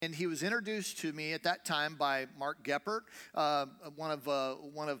and he was introduced to me at that time by Mark Geppert,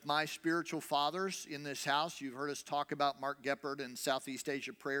 one of my spiritual fathers in this house. You've heard us talk about Mark Geppert and Southeast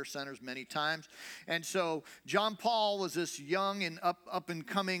Asia Prayer Centers many times. And so John Paul was this young and up and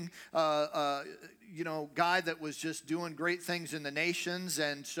coming guy that was just doing great things in the nations.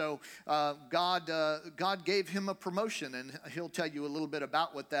 And so God gave him a promotion, and he'll tell you a little bit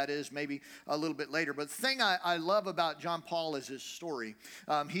about what that is maybe a little bit later. But the thing I love about John Paul is his story.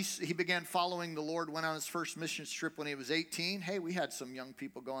 He began following the Lord, went on his first mission trip when he was 18. Hey, we had some young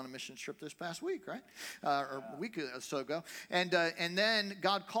people go on a mission trip this past week, right? Or a week or so ago. And then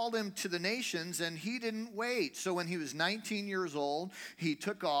God called him to the nations, and he didn't wait. So when he was 19 years old, he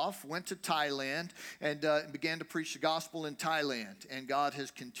took off, went to Thailand, and began to preach the gospel in Thailand. And God has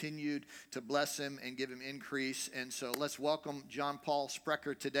continued to bless him and give him increase. And so let's welcome John Paul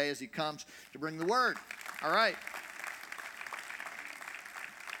Sprecher today as he comes to bring the word. All right.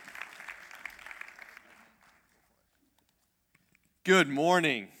 Good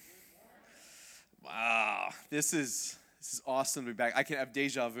morning. Wow, this is awesome to be back. I can have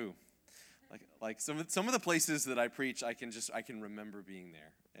deja vu. Like some of the places that I preach, I can remember being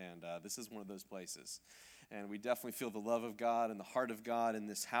there. And this is one of those places. And we definitely feel the love of God and the heart of God in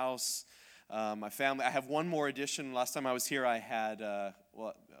this house. My family, I have one more addition. Last time I was here, I had,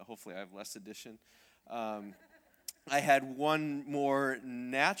 hopefully I have less addition. I had one more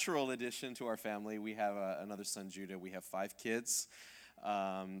natural addition to our family. We have another son, Judah. We have 5 kids.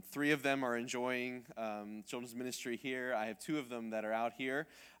 3 of them are enjoying children's ministry here. I have 2 of them that are out here,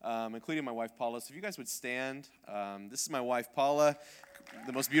 including my wife, Paula. So if you guys would stand. This is my wife, Paula,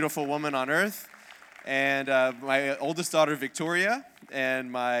 the most beautiful woman on earth. And my oldest daughter, Victoria,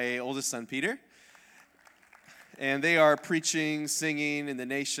 and my oldest son, Peter. And they are preaching, singing in the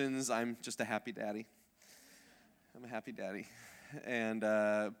nations. I'm just a happy daddy. I'm a happy daddy. And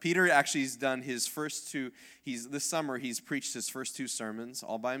Peter actually has done his first 2. This summer, he's preached his first 2 sermons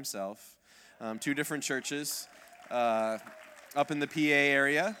all by himself. 2 different churches up in the PA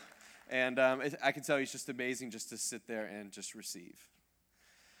area. And I can tell you it's just amazing just to sit there and just receive.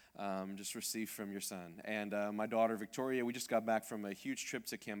 Just receive from your son. And my daughter, Victoria, we just got back from a huge trip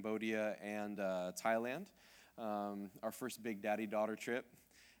to Cambodia and Thailand. Our first big daddy-daughter trip.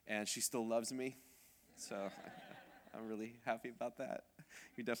 And she still loves me. So I'm really happy about that.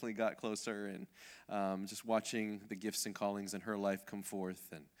 We definitely got closer, and just watching the gifts and callings in her life come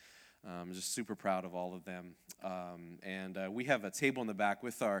forth, and I'm just super proud of all of them. And we have a table in the back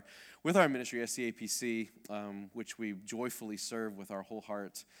with our ministry, SCAPC, which we joyfully serve with our whole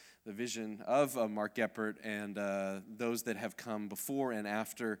heart. The vision of Mark Geppert and those that have come before and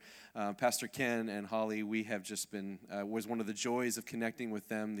after Pastor Ken and Holly. We have just been, was one of the joys of connecting with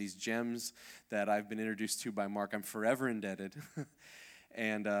them, these gems that I've been introduced to by Mark. I'm forever indebted.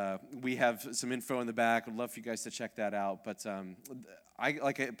 And we have some info in the back. I'd love for you guys to check that out. But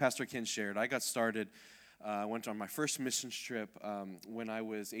like Pastor Ken shared, I got started. I went on my first missions trip when I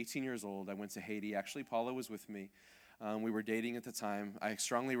was 18 years old. I went to Haiti. Actually, Paula was with me. We were dating at the time. I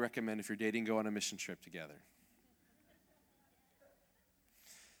strongly recommend if you're dating, go on a mission trip together.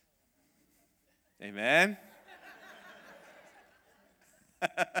 Amen?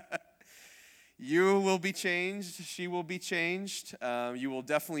 You will be changed. She will be changed. You will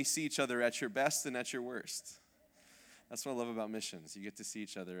definitely see each other at your best and at your worst. That's what I love about missions. You get to see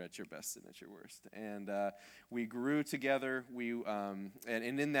each other at your best and at your worst. And we grew together. And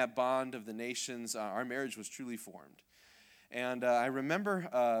in that bond of the nations, our marriage was truly formed. And I remember,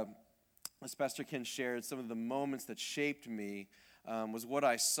 as Pastor Ken shared, some of the moments that shaped me was what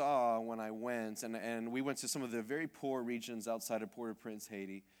I saw when I went. And we went to some of the very poor regions outside of Port-au-Prince,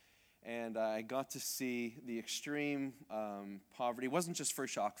 Haiti. And I got to see the extreme poverty. It wasn't just for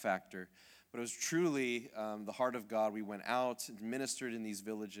shock factor, but it was truly the heart of God. We went out and ministered in these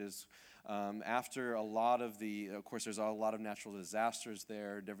villages. After a lot of of course, there's a lot of natural disasters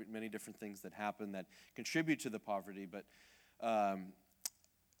there, many different things that happen that contribute to the poverty. But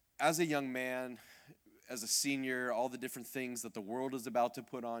as a young man, as a senior, all the different things that the world is about to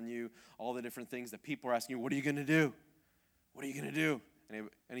put on you, all the different things that people are asking you, what are you going to do? What are you going to do?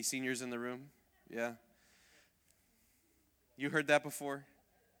 Any seniors in the room? Yeah? You heard that before?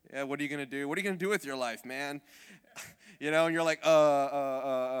 Yeah, what are you going to do? What are you going to do with your life, man? And you're like,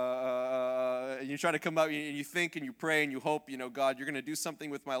 and you try to come up, and you think and you pray and you hope, God, you're going to do something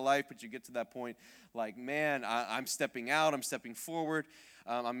with my life, but you get to that point like, man, I'm stepping out, I'm stepping forward,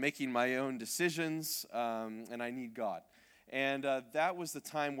 I'm making my own decisions, and I need God. And that was the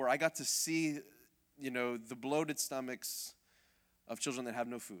time where I got to see, the bloated stomachs of children that have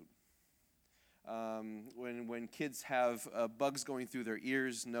no food. when kids have bugs going through their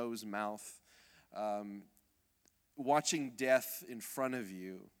ears, nose, mouth, watching death in front of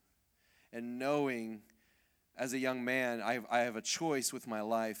you, and knowing as a young man, I have a choice with my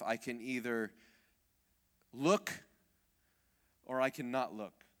life. I can either look or I can not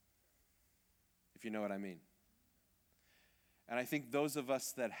look, if you know what I mean. And I think those of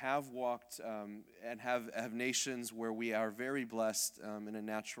us that have walked and have nations where we are very blessed in a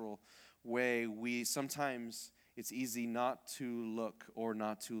natural way, sometimes it's easy not to look or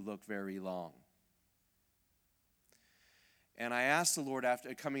not to look very long. And I asked the Lord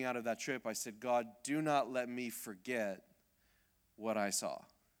after coming out of that trip, I said, God, do not let me forget what I saw.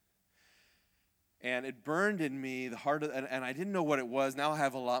 And it burned in me the heart of, and I didn't know what it was. Now I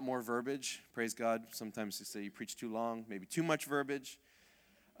have a lot more verbiage. Praise God. Sometimes they say you preach too long, maybe too much verbiage.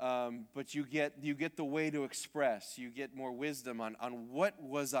 But you get the way to express. You get more wisdom on what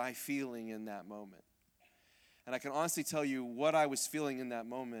was I feeling in that moment. And I can honestly tell you what I was feeling in that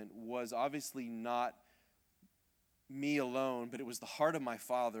moment was obviously not me alone, but it was the heart of my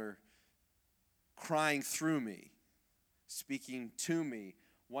Father crying through me, speaking to me,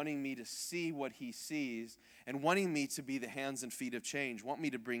 wanting me to see what he sees, and wanting me to be the hands and feet of change, want me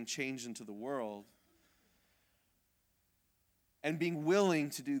to bring change into the world, and being willing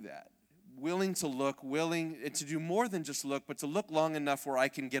to do that, willing to look, willing to do more than just look, but to look long enough where I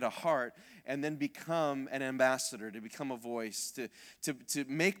can get a heart and then become an ambassador, to become a voice, to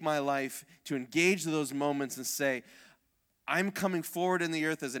make my life, to engage those moments and say, I'm coming forward in the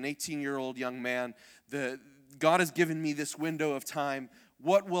earth as an 18-year-old young man. God has given me this window of time.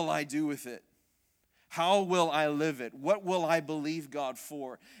 What will I do with it? How will I live it? What will I believe God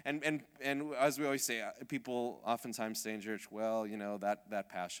for? And as we always say, people oftentimes say in church, well, you know, that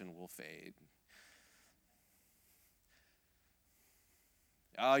passion will fade.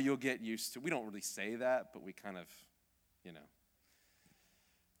 Oh, you'll get used to. We don't really say that, but we kind of, you know.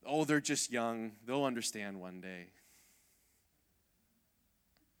 Oh, they're just young. They'll understand one day.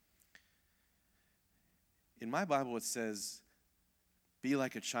 In my Bible, it says, be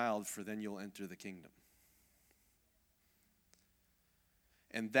like a child, for then you'll enter the kingdom.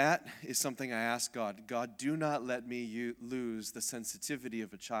 And that is something I ask God. God, do not let me lose the sensitivity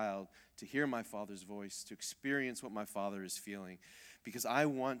of a child to hear my Father's voice, to experience what my Father is feeling. Because I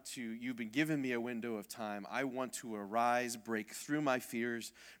want to, you've been giving me a window of time. I want to arise, break through my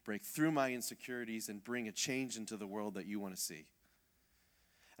fears, break through my insecurities, and bring a change into the world that you want to see.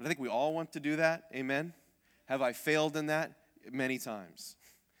 And I think we all want to do that. Amen? Have I failed in that? Many times.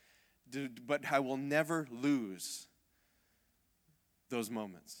 But I will never lose those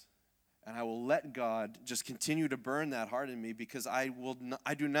moments. And I will let God just continue to burn that heart in me, because I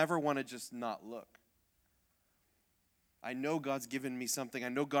do never want to just not look. I know God's given me something. I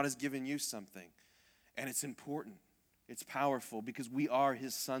know God has given you something. And it's important. It's powerful, because we are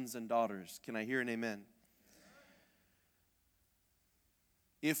his sons and daughters. Can I hear an amen?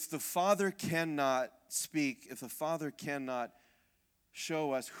 If the Father cannot speak, if the Father cannot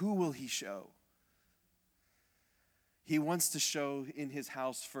show us, who will he show? He wants to show in his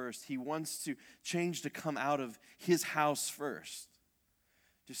house first. He wants to change to come out of his house first,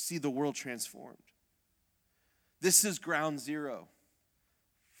 to see the world transformed. This is ground zero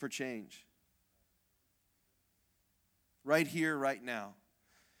for change. Right here, right now.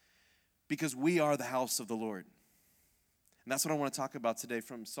 Because we are the house of the Lord. And that's what I want to talk about today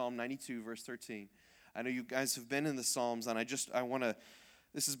from Psalm 92, verse 13. I know you guys have been in the Psalms, and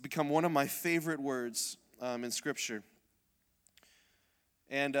this has become one of my favorite words in Scripture.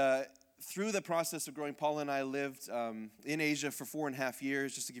 And through the process of growing, Paula and I lived in Asia for 4.5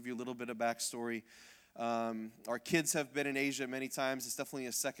 years, just to give you a little bit of backstory. Our kids have been in Asia many times. It's definitely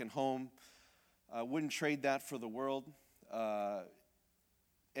a second home. Wouldn't trade that for the world.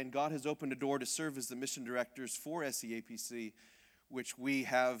 And God has opened a door to serve as the mission directors for SEAPC, which we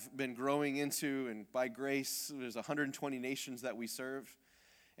have been growing into. And by grace, there's 120 nations that we serve.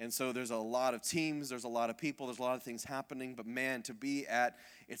 And so there's a lot of teams, there's a lot of people, there's a lot of things happening. But man,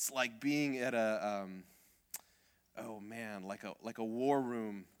 it's like being at like a war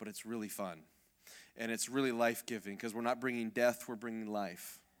room, but it's really fun. And it's really life-giving, because we're not bringing death, we're bringing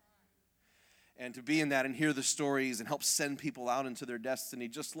life. And to be in that and hear the stories and help send people out into their destiny,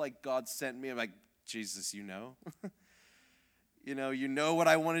 just like God sent me. I'm like, Jesus, you know? you know what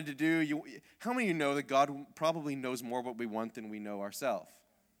I wanted to do? How many of you know that God probably knows more what we want than we know ourselves?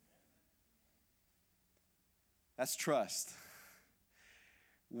 That's trust.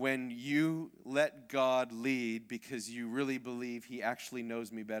 When you let God lead because you really believe he actually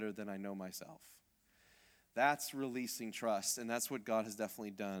knows me better than I know myself. That's releasing trust, and that's what God has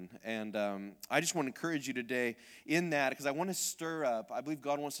definitely done. And I just want to encourage you today in that, because I want to stir up. I believe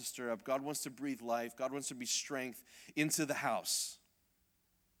God wants to stir up. God wants to breathe life. God wants to be strength into the house.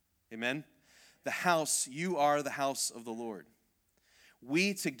 Amen? The house, you are the house of the Lord.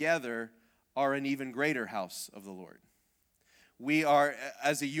 We together are an even greater house of the Lord. We are,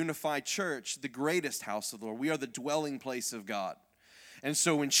 as a unified church, the greatest house of the Lord. We are the dwelling place of God. And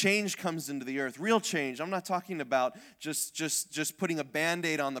so when change comes into the earth, real change, I'm not talking about just putting a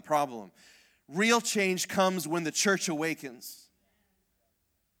Band-Aid on the problem. Real change comes when the church awakens.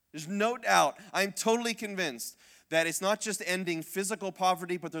 There's no doubt, I'm totally convinced that it's not just ending physical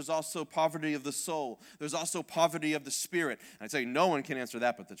poverty, but there's also poverty of the soul. There's also poverty of the spirit. And I tell you, no one can answer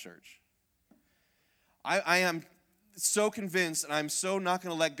that but the church. I am so convinced, and I'm so not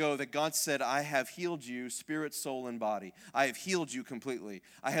going to let go, that God said, I have healed you, spirit, soul, and body. I have healed you completely.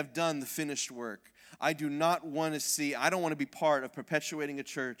 I have done the finished work. I don't want to be part of perpetuating a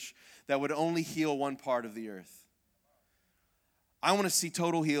church that would only heal one part of the earth. I want to see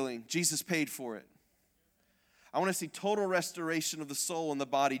total healing. Jesus paid for it. I want to see total restoration of the soul and the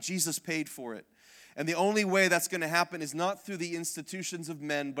body. Jesus paid for it. And the only way that's going to happen is not through the institutions of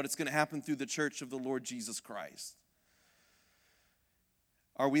men, but it's going to happen through the church of the Lord Jesus Christ.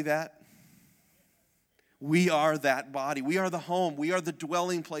 Are we that? We are that body. We are the home. We are the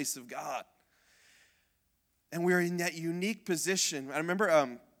dwelling place of God. And we're in that unique position. I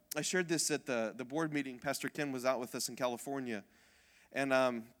remember I shared this at the board meeting. Pastor Ken was out with us in California. And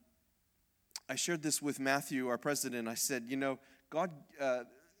I shared this with Matthew, our president. I said, God,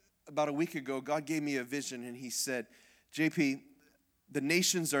 about a week ago, God gave me a vision. And he said, JP, the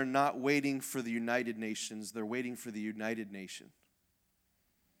nations are not waiting for the United Nations. They're waiting for the United Nation.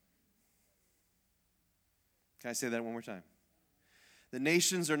 Can I say that one more time? The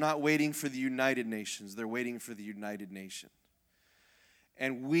nations are not waiting for the United Nations. They're waiting for the United Nation.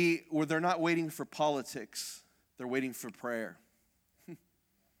 And they're not waiting for politics. They're waiting for prayer.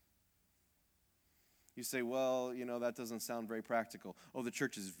 You say, well, that doesn't sound very practical. Oh, the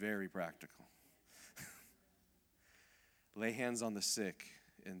church is very practical. Lay hands on the sick,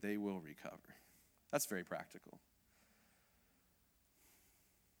 and they will recover. That's very practical.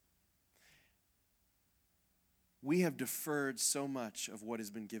 We have deferred so much of what has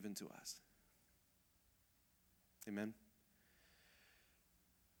been given to us. Amen?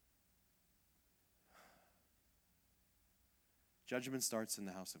 Judgment starts in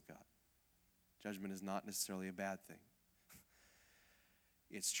the house of God. Judgment is not necessarily a bad thing.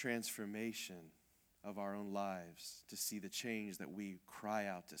 It's transformation of our own lives to see the change that we cry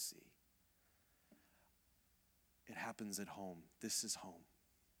out to see. It happens at home. This is home.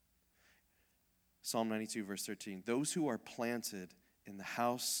 Psalm 92, verse 13. Those who are planted in the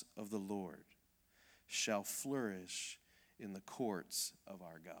house of the Lord shall flourish in the courts of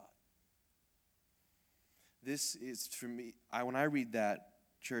our God. This is, for me, when I read that,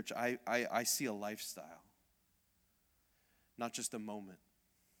 church, I see a lifestyle, not just a moment.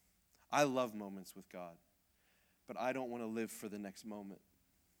 I love moments with God, but I don't want to live for the next moment.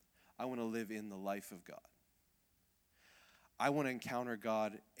 I want to live in the life of God. I want to encounter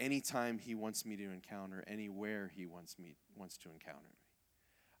God anytime He wants me to encounter, anywhere He wants to encounter me.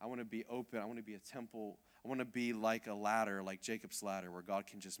 I want to be open. I want to be a temple. I want to be like a ladder, like Jacob's ladder, where God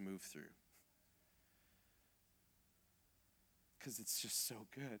can just move through. Because it's just so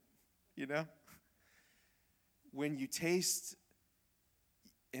good, When you taste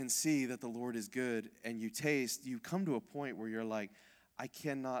and see that the Lord is good, and you come to a point where you're like, I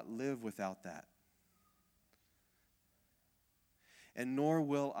cannot live without that. And nor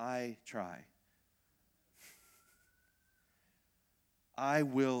will I try. I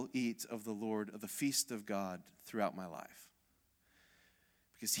will eat of the Lord, of the feast of God throughout my life.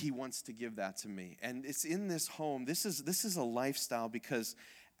 Because He wants to give that to me. And it's in this home. This is a lifestyle, because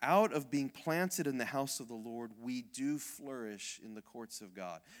out of being planted in the house of the Lord, we do flourish in the courts of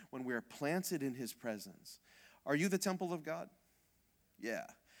God. When we are planted in His presence. Are you the temple of God? Yeah.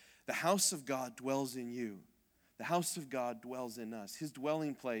 The house of God dwells in you. The house of God dwells in us. His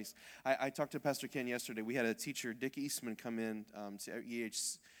dwelling place. I talked to Pastor Ken yesterday. We had a teacher, Dick Eastman, come in to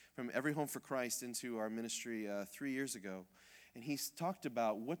EH from Every Home for Christ into our ministry 3 years ago. And he talked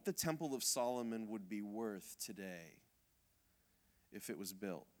about what the Temple of Solomon would be worth today if it was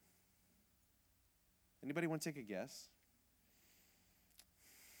built. Anybody want to take a guess?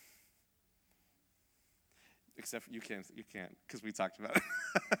 Except for you can't, because we talked about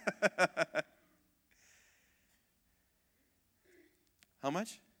it. How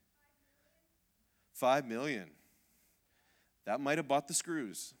much? $5 million. That might have bought the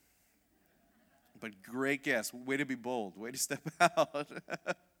screws. But great guess. Way to be bold. Way to step out.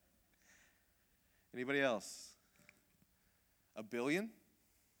 Anybody else? $1 billion?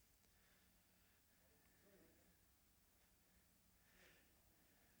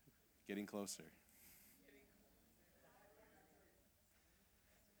 Getting closer.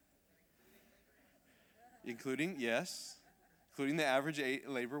 Including, yes, including the average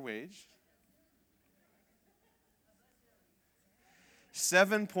labor wage.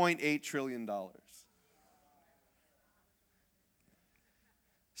 $7.8 trillion.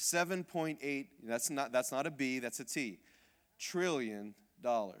 7.8, that's not a B, that's a T. Trillion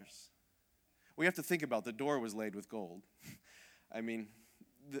dollars. We have to think about the door was laid with gold. I mean,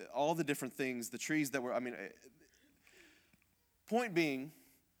 all the different things, the trees that were, point being,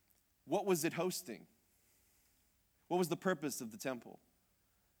 what was it hosting? What was the purpose of the temple?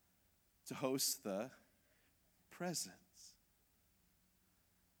 To host the presence.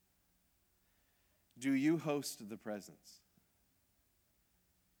 Do you host the presence?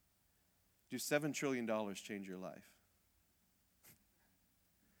 Do $7 trillion change your life?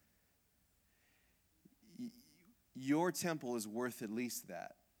 Your temple is worth at least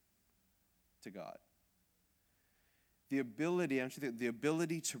that to God. The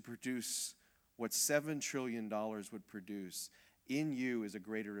ability to produce what $7 trillion would produce in you is a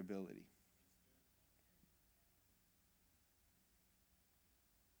greater ability.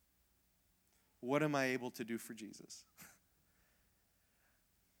 What am I able to do for Jesus?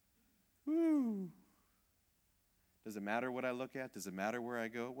 Woo. Does it matter what I look at? Does it matter where I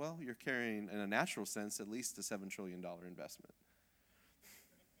go? Well, you're carrying, in a natural sense, at least a $7 trillion investment.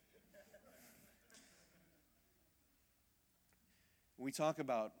 We talk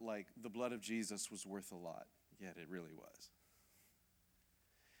about like the blood of Jesus was worth a lot, yet it really was.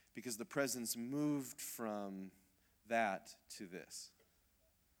 Because the presence moved from that to this.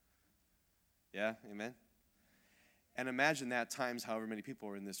 Yeah, amen? And imagine that times however many people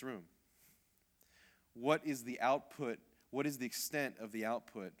are in this room. What is the output? What is the extent of the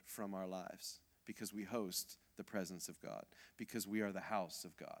output from our lives? Because we host the presence of God. Because we are the house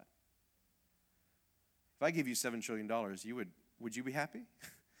of God. If I give you $7 trillion, would you be happy?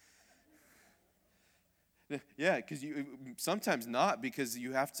 Yeah, because you sometimes not, because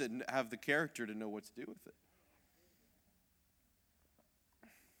you have to have the character to know what to do with it.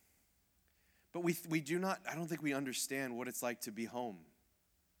 But we do not, I don't think we understand what it's like to be home.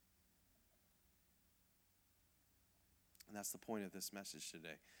 And that's the point of this message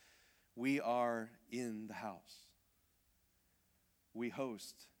today. We are in the house. We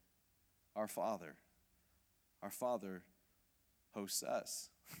host our Father. Our Father hosts us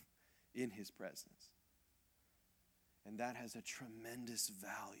in His presence. And that has a tremendous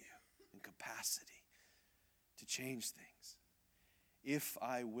value and capacity to change things. If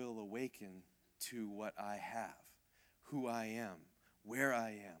I will awaken to what I have, who I am, where I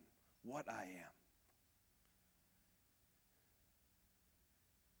am, what I am.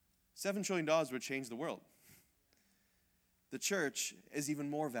 $7 trillion would change the world. The church is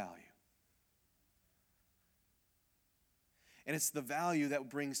even more value. And it's the value that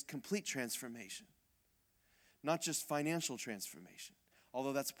brings complete transformation. Not just financial transformation,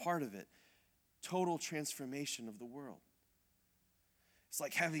 although that's part of it. Total transformation of the world. It's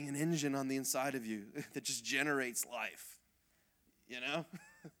like having an engine on the inside of you that just generates life, you know?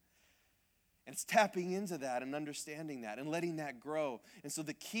 And it's tapping into that and understanding that and letting that grow. And so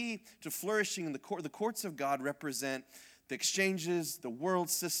the key to flourishing in the courts of God represent the exchanges, the world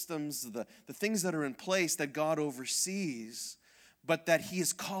systems, the things that are in place that God oversees, but that He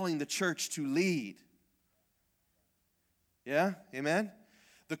is calling the church to lead. Yeah? Amen?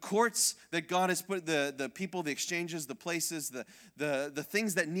 The courts that God has put, the people, the exchanges, the places, the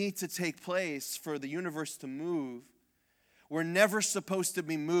things that need to take place for the universe to move, we're never supposed to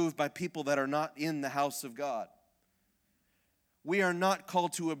be moved by people that are not in the house of God. We are not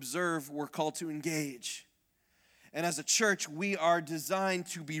called to observe, we're called to engage. And as a church, we are designed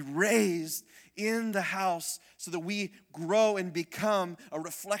to be raised in the house so that we grow and become a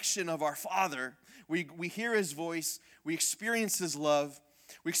reflection of our Father. We hear His voice, we experience His love,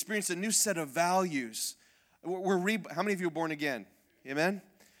 we experience a new set of values. How many of you are born again? Amen?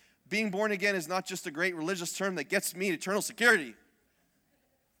 Being born again is not just a great religious term that gets me eternal security.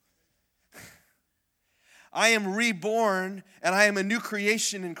 I am reborn and I am a new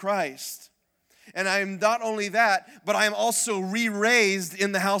creation in Christ. And I am not only that, but I am also re-raised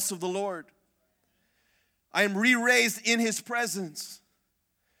in the house of the Lord. I am re-raised in His presence.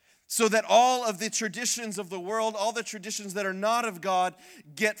 so that all of the traditions of the world, all the traditions that are not of God,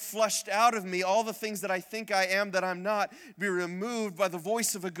 get flushed out of me. All the things that I think I am that I'm not be removed by the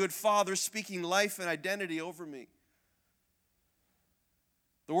voice of a good Father speaking life and identity over me.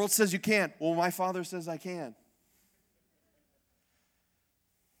 The world says you can't. Well, my Father says I can.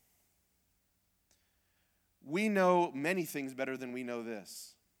 We know many things better than we know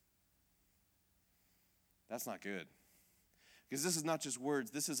this. That's not good. Because this is not just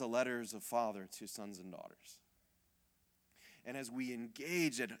words, this is a letters of Father to sons and daughters. And as we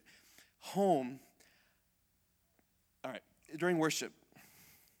engage at home, all right, during worship,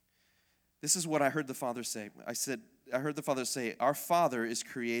 this is what I heard the Father say. I heard the Father say, our Father is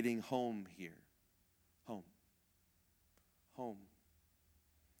creating home here. Home. Home.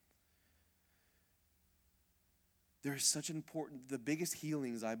 There is such an important, the biggest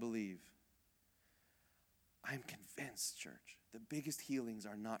healings, I believe, I'm convinced, church, the biggest healings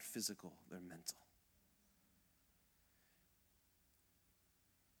are not physical, they're mental.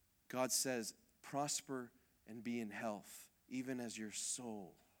 God says, prosper and be in health, even as your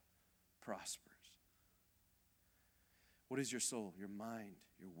soul prospers. What is your soul? Your mind,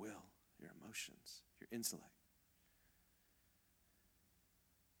 your will, your emotions, your intellect.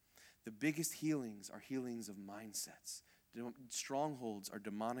 The biggest healings are healings of mindsets. Strongholds are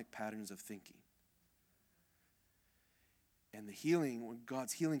demonic patterns of thinking. And the healing, when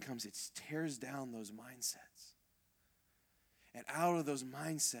God's healing comes, it tears down those mindsets. And out of those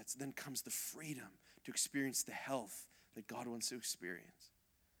mindsets then comes the freedom to experience the health that God wants to experience.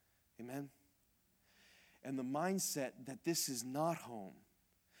 Amen? And the mindset that this is not home,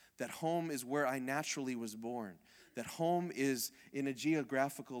 that home is where I naturally was born, that home is in a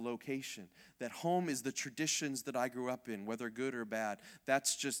geographical location, that home is the traditions that I grew up in, whether good or bad, that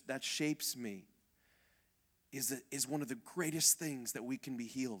shapes me, is one of the greatest things that we can be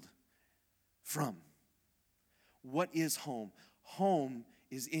healed from. What is home? Home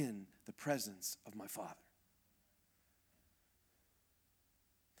is in the presence of my Father.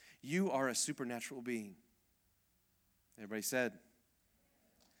 You are a supernatural being. Everybody said.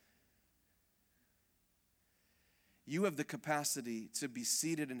 You have the capacity to be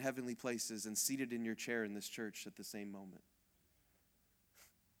seated in heavenly places and seated in your chair in this church at the same moment.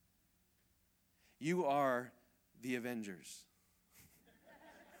 You are the Avengers.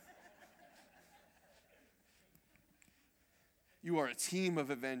 You are a team of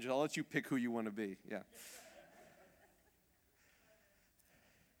Avengers. I'll let you pick who you want to be. Yeah.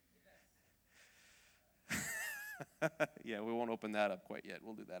 Yeah, we won't open that up quite yet.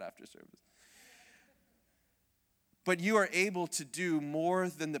 We'll do that after service. But you are able to do more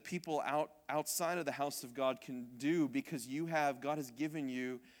than the people outside of the house of God can do, because God has given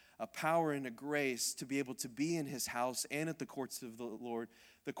you a power and a grace to be able to be in his house and at the courts of the Lord,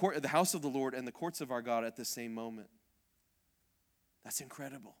 the house of the Lord and the courts of our God at the same moment. That's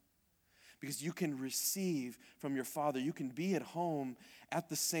incredible. Because you can receive from your Father. You can be at home at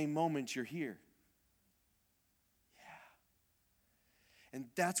the same moment you're here. Yeah. And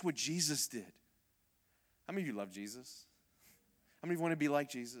that's what Jesus did. How many of you love Jesus? How many of you want to be like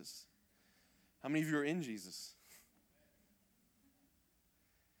Jesus? How many of you are in Jesus?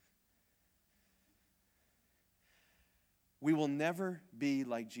 We will never be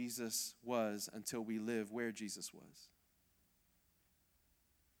like Jesus was until we live where Jesus was.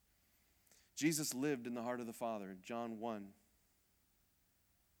 Jesus lived in the heart of the Father. John 1.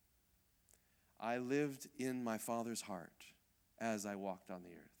 I lived in my Father's heart as I walked on the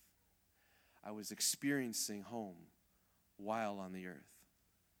earth. I was experiencing home while on the earth.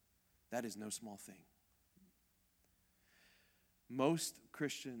 That is no small thing. Most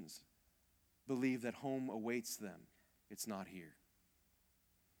Christians believe that home awaits them. It's not here.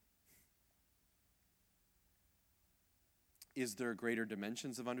 Is there greater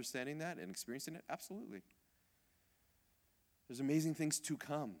dimensions of understanding that and experiencing it? Absolutely. There's amazing things to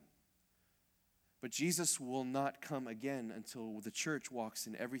come. But Jesus will not come again until the church walks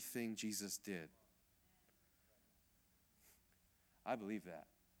in everything Jesus did. I believe that.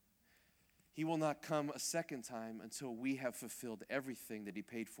 He will not come a second time until we have fulfilled everything that he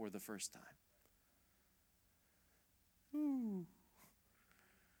paid for the first time. Ooh.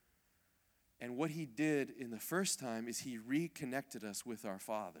 And what he did in the first time is he reconnected us with our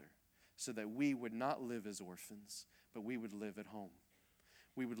Father so that we would not live as orphans, but we would live at home.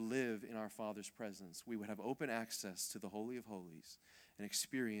 We would live in our Father's presence. We would have open access to the Holy of Holies and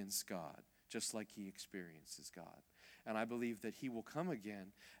experience God just like he experiences God. And I believe that he will come again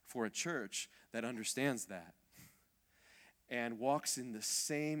for a church that understands that. and walks in the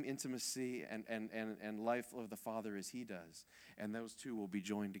same intimacy and life of the Father as he does. And those two will be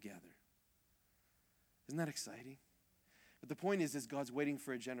joined together. Isn't that exciting? But the point is God's waiting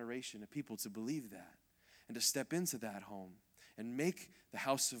for a generation of people to believe that and to step into that home and make the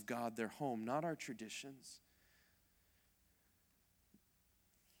house of God their home, not our traditions.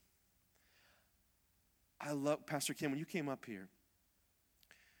 I love, Pastor Kim, when you came up here,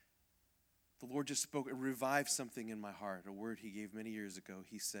 the Lord just spoke and revived something in my heart, a word he gave many years ago.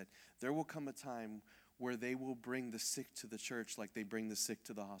 He said, there will come a time where they will bring the sick to the church like they bring the sick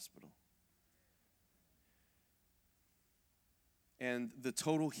to the hospital. And the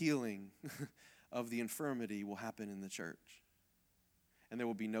total healing of the infirmity will happen in the church. And there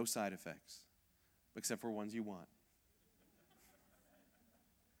will be no side effects, except for ones you want.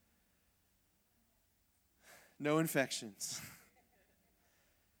 No infections.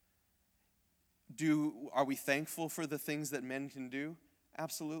 Are we thankful for the things that men can do?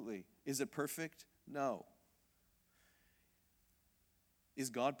 Absolutely. Is it perfect? No. Is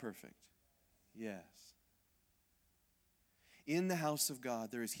God perfect? Yes. In the house of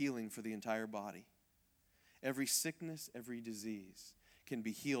God, there is healing for the entire body. Every sickness, every disease can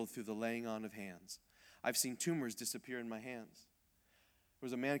be healed through the laying on of hands. I've seen tumors disappear in my hands. There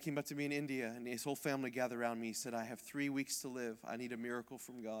was a man who came up to me in India, and his whole family gathered around me. He said, I have 3 weeks to live. I need a miracle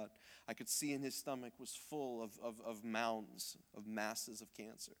from God. I could see in his stomach was full of mounds, of masses of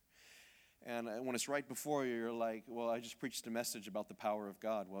cancer. And when it's right before you, you're like, well, I just preached a message about the power of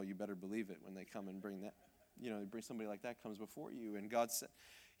God. Well, you better believe it when they come and bring that. Bring somebody like that comes before you. And God said,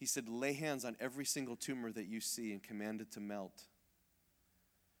 he said, lay hands on every single tumor that you see and command it to melt.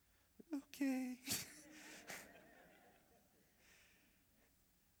 Okay.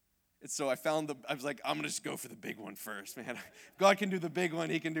 And so I was like, I'm going to just go for the big one first, man. If God can do the big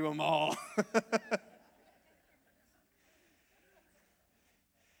one, he can do them all.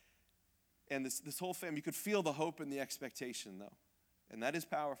 And this whole family, you could feel the hope and the expectation, though. And that is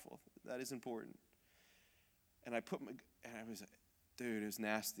powerful. That is important. And it was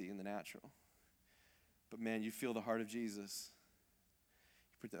nasty in the natural. But man, you feel the heart of Jesus.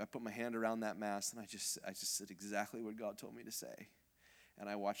 I put my hand around that mass, and I just said exactly what God told me to say. And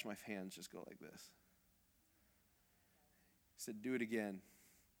I watched my hands just go like this. He said, do it again.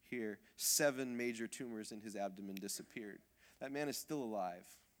 Here, 7 major tumors in his abdomen disappeared. That man is still alive.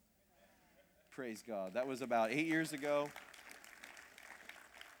 Praise God. That was about 8 years ago.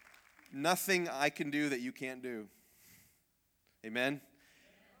 Nothing I can do that you can't do. Amen?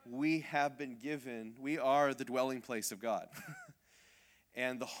 We have been given, we are the dwelling place of God.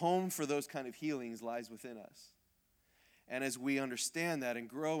 And the home for those kind of healings lies within us. And as we understand that and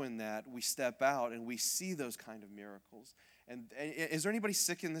grow in that, we step out and we see those kind of miracles. And is there anybody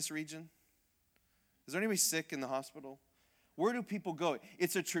sick in this region? Is there anybody sick in the hospital? Where do people go?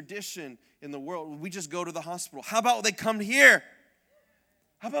 It's a tradition in the world. We just go to the hospital. How about they come here?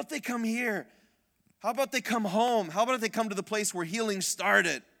 How about they come here? How about they come home? How about they come to the place where healing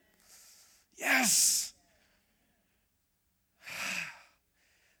started? Yes.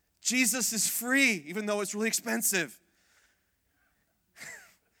 Jesus is free, even though it's really expensive.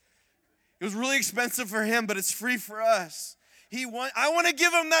 It was really expensive for him, but it's free for us. I want to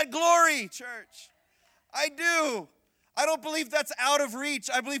give him that glory, church. I do. I don't believe that's out of reach.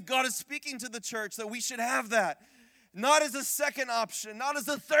 I believe God is speaking to the church that we should have that. Not as a second option, not as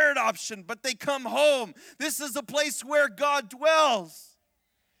a third option, but they come home. This is a place where God dwells.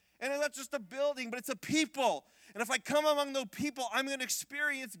 And it's not just a building, but it's a people. And if I come among those people, I'm going to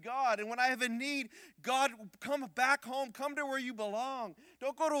experience God. And when I have a need, God, come back home. Come to where you belong.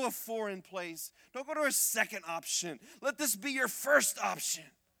 Don't go to a foreign place. Don't go to a second option. Let this be your first option.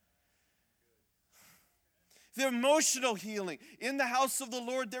 The emotional healing. In the house of the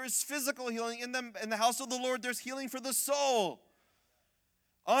Lord, there is physical healing. In the house of the Lord, there's healing for the soul.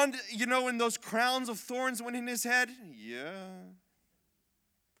 When those crowns of thorns went in his head? Yeah.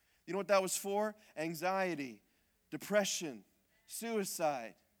 You know what that was for? Anxiety, depression,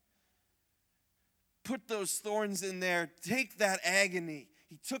 suicide. Put those thorns in there. Take that agony.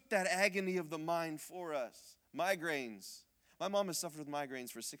 He took that agony of the mind for us. Migraines. My mom has suffered with migraines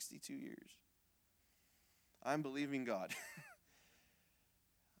for 62 years. I'm believing God.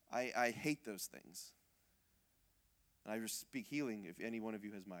 I hate those things. And I just speak healing if any one of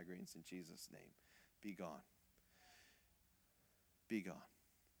you has migraines in Jesus' name. Be gone. Be gone.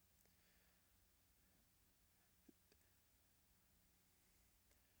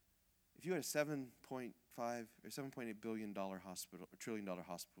 If you had a $7.5 or $7.8 billion hospital, or $1 trillion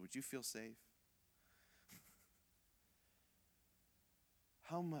hospital, would you feel safe?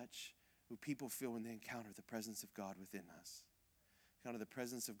 How much who people feel when they encounter the presence of God within us. Encounter the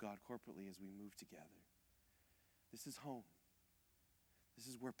presence of God corporately as we move together. This is home. This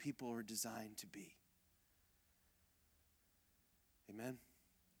is where people are designed to be. Amen?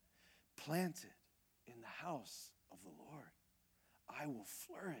 Planted in the house of the Lord, I will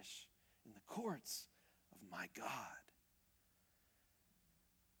flourish in the courts of my God.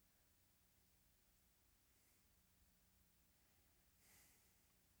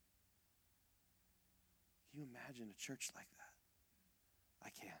 Can you imagine a church like that? I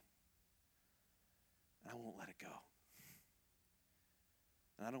can. And I won't let it go.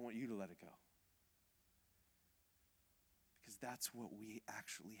 And I don't want you to let it go. Because that's what we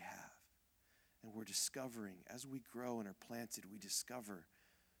actually have. And we're discovering, as we grow and are planted, we discover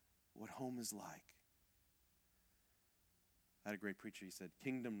what home is like. I had a great preacher, he said,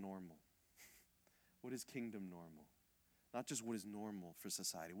 kingdom normal. What is kingdom normal? Not just what is normal for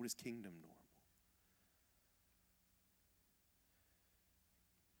society, what is kingdom normal?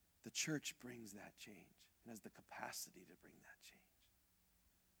 The church brings that change and has the capacity to bring that change.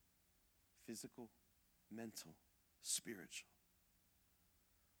 Physical, mental, spiritual.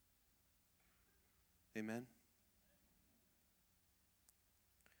 Amen?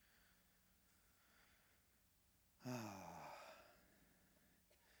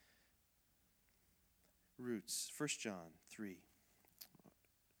 Roots, 1 John 3. If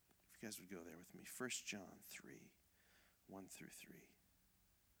you guys would go there with me. 1 John 3, 1 through 3.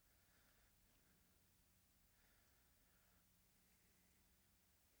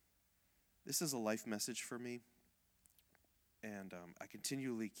 This is a life message for me, and I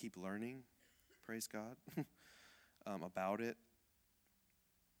continually keep learning, praise God, about it,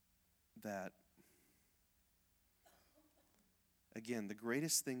 that, again, the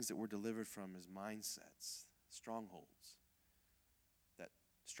greatest things that we're delivered from is mindsets, strongholds, that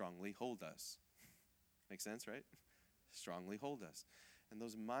strongly hold us. Make sense, right? Strongly hold us. And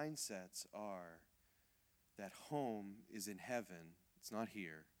those mindsets are that home is in heaven, it's not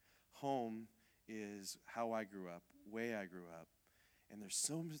here. Home is how I grew up, way I grew up. And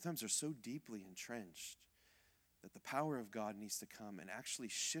sometimes they're so deeply entrenched that the power of God needs to come and actually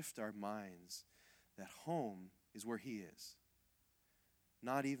shift our minds that home is where He is.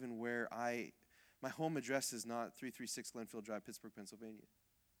 Not even where my home address is not 336 Glenfield Drive, Pittsburgh, Pennsylvania.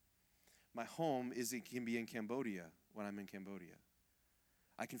 My home can be in Cambodia when I'm in Cambodia.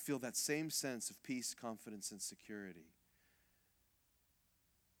 I can feel that same sense of peace, confidence, and security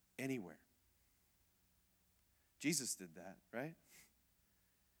anywhere. Jesus did that, right?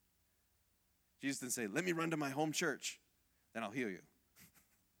 Jesus didn't say, let me run to my home church, then I'll heal you.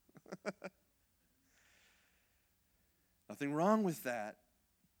 Nothing wrong with that,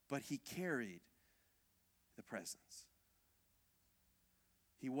 but He carried the presence.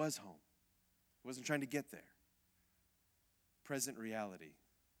 He was home. He wasn't trying to get there. Present reality.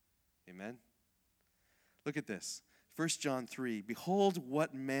 Amen? Look at this. 1 John 3, behold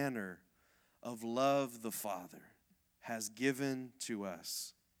what manner of love the Father has given to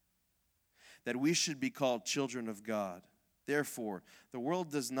us, that we should be called children of God. Therefore, the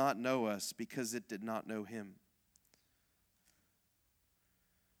world does not know us because it did not know Him.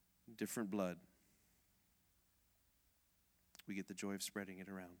 Different blood. We get the joy of spreading it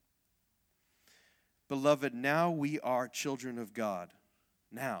around. Beloved, now we are children of God.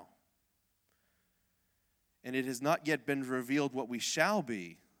 Now. And it has not yet been revealed what we shall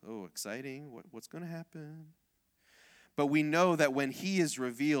be. Oh, exciting. What's going to happen? But we know that when He is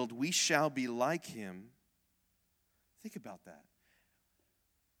revealed, we shall be like Him. Think about that.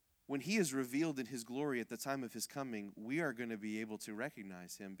 When He is revealed in His glory at the time of His coming, we are going to be able to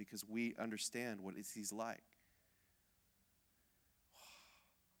recognize Him because we understand what He's like.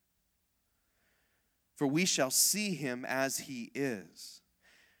 For we shall see Him as He is.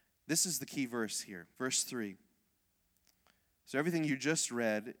 This is the key verse here, verse 3. So everything you just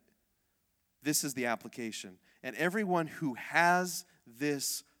read, this is the application. And everyone who has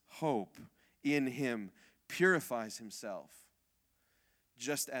this hope in Him purifies himself,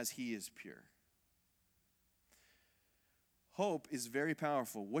 just as He is pure. Hope is very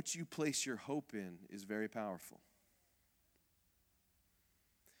powerful. What you place your hope in is very powerful.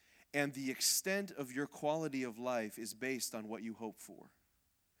 And the extent of your quality of life is based on what you hope for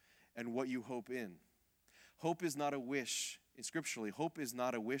and what you hope in. Hope is not a wish. Scripturally, hope is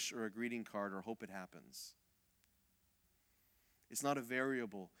not a wish or a greeting card or hope it happens. It's not a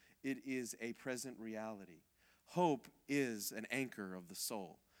variable. It is a present reality. Hope is an anchor of the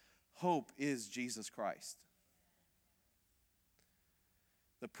soul. Hope is Jesus Christ.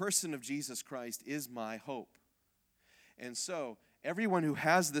 The person of Jesus Christ is my hope. And so, Everyone who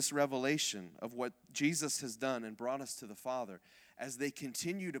has this revelation of what Jesus has done and brought us to the Father, as they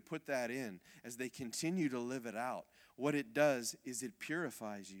continue to put that in, as they continue to live it out, what it does is it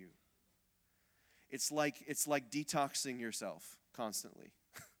purifies you. It's like detoxing yourself constantly.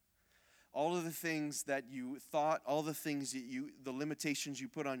 All of the things that you thought, all the things that the limitations you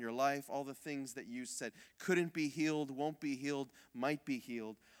put on your life, all the things that you said couldn't be healed, won't be healed, might be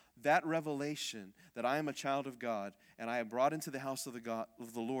healed, that revelation that I am a child of God and I am brought into the house of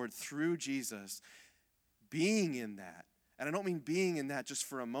the Lord through Jesus, being in that, and I don't mean being in that just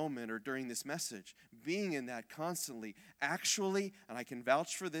for a moment or during this message, being in that constantly, actually, and I can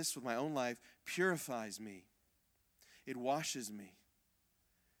vouch for this with my own life, purifies me. It washes me.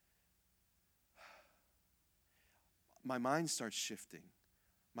 My mind starts shifting.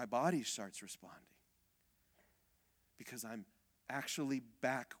 My body starts responding. Because I'm actually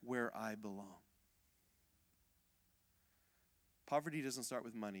back where I belong. Poverty doesn't start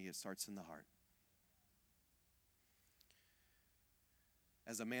with money, it starts in the heart.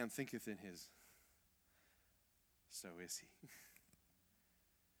 As a man thinketh in his, so is he.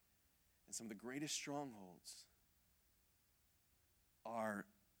 And some of the greatest strongholds are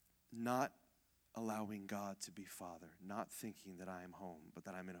not allowing God to be Father, not thinking that I am home, but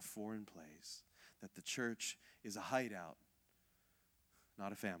that I'm in a foreign place, that the church is a hideout,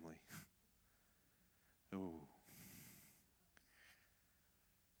 not a family. Oh.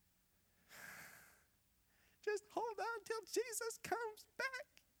 Just hold on till Jesus comes back.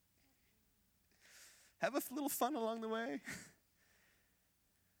 Have a little fun along the way.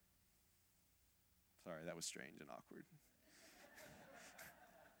 Sorry, that was strange and awkward.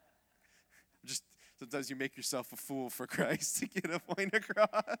 Just sometimes you make yourself a fool for Christ to get a point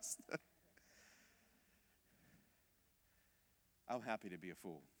across. I'm happy to be a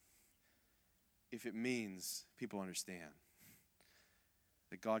fool if it means people understand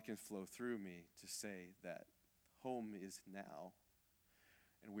that God can flow through me to say that home is now,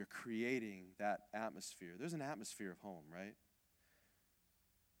 and we're creating that atmosphere. There's an atmosphere of home, right?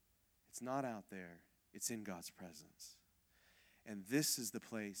 It's not out there. It's in God's presence. And this is the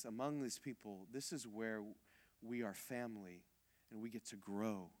place, among these people, this is where we are family, and we get to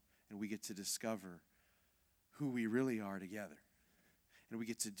grow, and we get to discover who we really are together. And we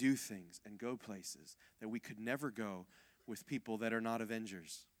get to do things and go places that we could never go with people that are not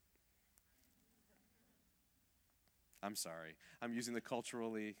Avengers. I'm sorry. I'm using the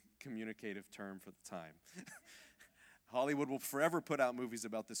culturally communicative term for the time. Hollywood will forever put out movies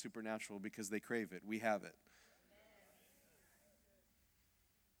about the supernatural because they crave it. We have it.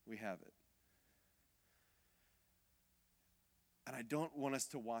 We have it. And I don't want us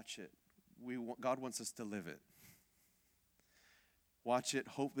to watch it. God wants us to live it. Watch it,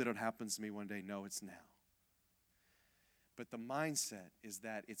 hope that it happens to me one day. No, it's now. But the mindset is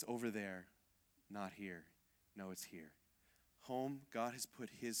that it's over there, not here. No, it's here. Home, God has put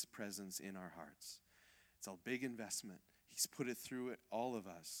his presence in our hearts. It's a big investment. He's put it through it, all of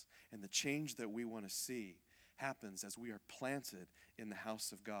us. And the change that we want to see happens as we are planted in the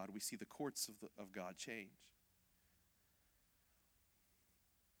house of God. We see the courts of God change.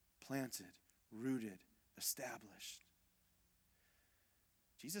 Planted, rooted, established.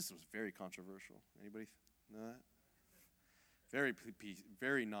 Jesus was very controversial. Anybody know that?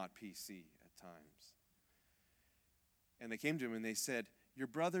 Very not PC at times. And they came to him and they said, your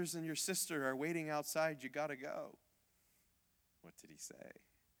brothers and your sister are waiting outside. You got to go. What did he say?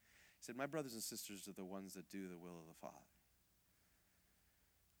 He said, my brothers and sisters are the ones that do the will of the Father.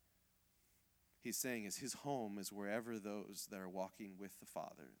 He's saying is his home is wherever those that are walking with the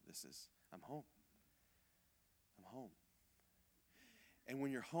Father. I'm home. I'm home. And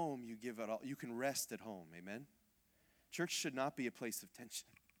when you're home, you give it all. You can rest at home. Amen? Church should not be a place of tension.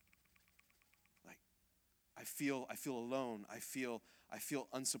 Like, I feel alone. I feel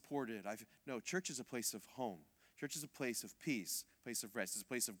unsupported. No, church is a place of home. Church is a place of peace, place of rest. Is it a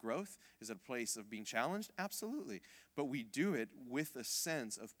place of growth? Is it a place of being challenged? Absolutely. But we do it with a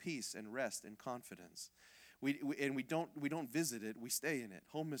sense of peace and rest and confidence. We don't visit it. We stay in it.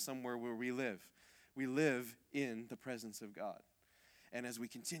 Home is somewhere where we live. We live in the presence of God. And as we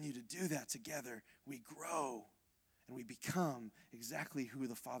continue to do that together, we grow and we become exactly who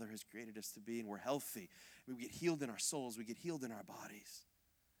the Father has created us to be, and we're healthy. We get healed in our souls. We get healed in our bodies.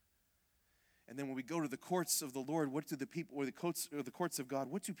 And then when we go to the courts of the Lord, what do the people, or the courts of God,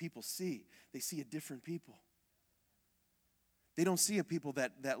 what do people see? They see a different people. They don't see a people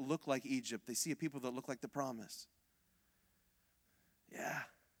that look like Egypt. They see a people that look like the promise. Yeah.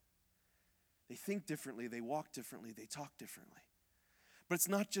 They think differently. They walk differently. They talk differently. But it's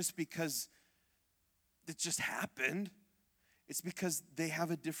not just because it just happened. It's because they have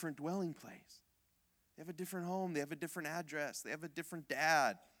a different dwelling place. They have a different home. They have a different address. They have a different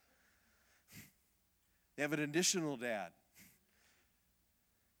dad. They have an additional dad.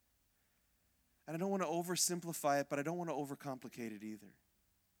 And I don't want to oversimplify it, but I don't want to overcomplicate it either.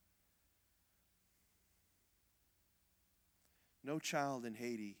 No child in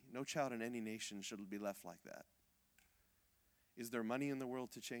Haiti, no child in any nation should be left like that. Is there money in the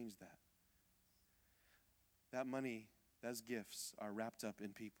world to change that? That money, those gifts are wrapped up in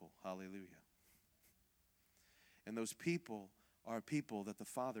people. Hallelujah. And those people are people that the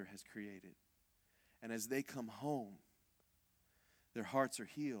Father has created. And as they come home, their hearts are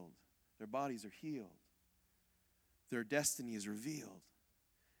healed, their bodies are healed, their destiny is revealed,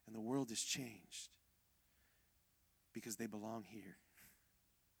 and the world is changed because they belong here.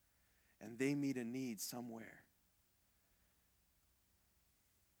 And they meet a need somewhere.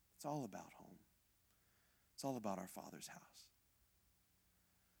 It's all about home. It's all about our Father's house.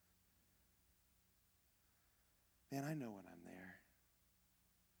 Man, I know when I'm there.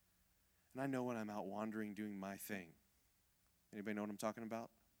 And I know when I'm out wandering doing my thing. Anybody know what I'm talking about?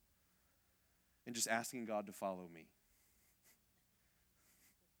 And just asking God to follow me.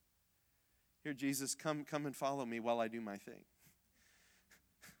 Here, Jesus, come and follow me while I do my thing.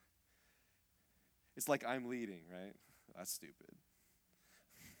 It's like I'm leading, right? That's stupid.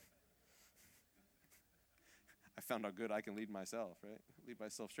 I found out good I can lead myself, right? Lead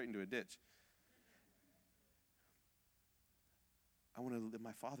myself straight into a ditch. I want to let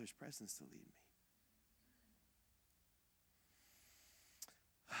my Father's presence to lead me.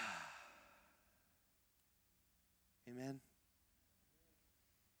 Amen.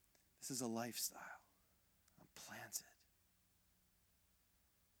 This is a lifestyle. I'm planted.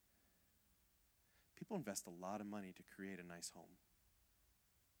 People invest a lot of money to create a nice home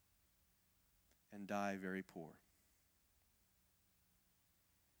and die very poor.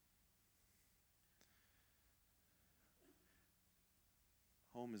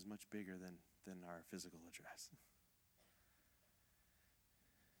 Home is much bigger than our physical address.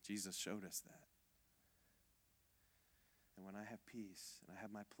 Jesus showed us that. And when I have peace and I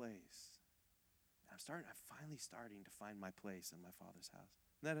have my place, I'm finally starting to find my place in my Father's house.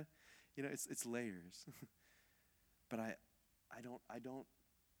 Isn't that it's layers. But I don't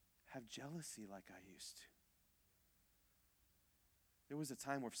have jealousy like I used to. There was a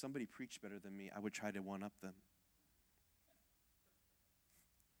time where if somebody preached better than me, I would try to one-up them.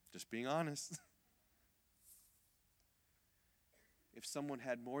 Just being honest. If someone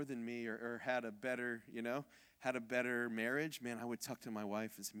had more than me or had a better, marriage, man, I would talk to my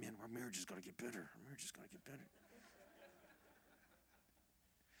wife and say, man, our marriage is going to get better. Our marriage is going to get better.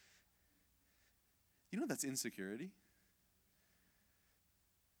 That's insecurity.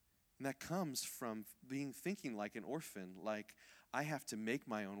 And that comes from thinking like an orphan, like I have to make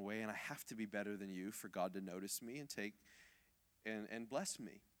my own way and I have to be better than you for God to notice me and take and bless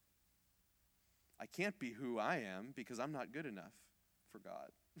me. I can't be who I am because I'm not good enough for God.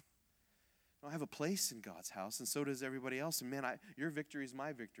 No, I have a place in God's house, and so does everybody else. And man, your victory is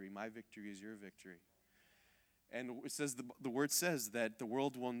my victory. My victory is your victory. And it says the word says that the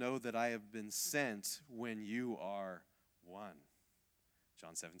world will know that I have been sent when you are one.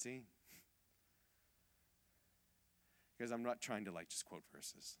 John 17. Because I'm not trying to just quote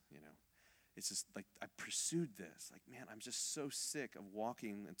verses, It's just like I pursued this. Like, man, I'm just so sick of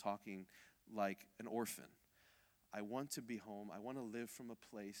walking and talking like an orphan. I want to be home. I want to live from a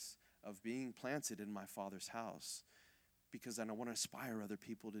place of being planted in my Father's house because I want to aspire other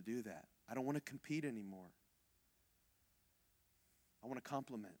people to do that. I don't want to compete anymore. I want to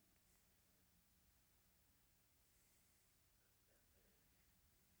complement.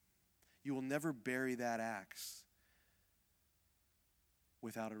 You will never bury that axe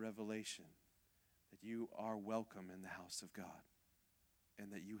without a revelation that you are welcome in the house of God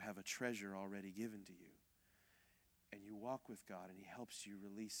and that you have a treasure already given to you. And you walk with God and He helps you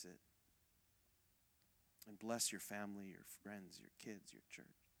release it and bless your family, your friends, your kids, your church.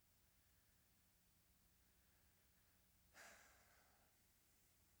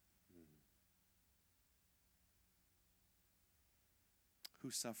 Who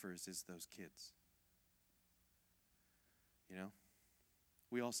suffers is those kids.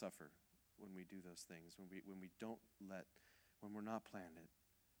 We all suffer when we do those things, when we're not planted.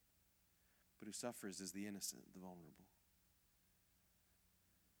 But who suffers is the innocent, the vulnerable.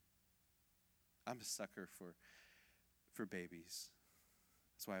 I'm a sucker for babies.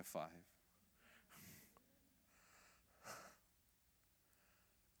 That's why I have 5.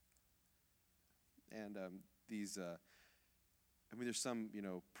 And there's some,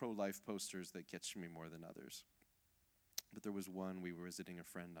 pro-life posters that catch me more than others. But there was one, we were visiting a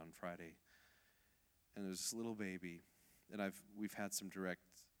friend on Friday, and there was this little baby, and we've had some direct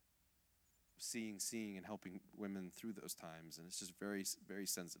seeing and helping women through those times, and it's just very, very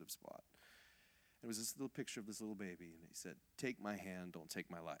sensitive spot. It was this little picture of this little baby, and he said, "Take my hand, don't take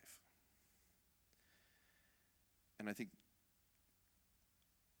my life." And I think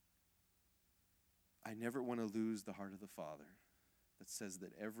I never want to lose the heart of the Father that says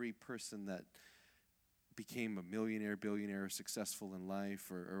that every person that became a millionaire, billionaire, successful in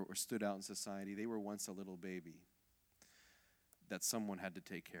life, or stood out in society, they were once a little baby that someone had to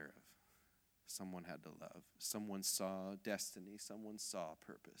take care of. Someone had to love. Someone saw destiny. Someone saw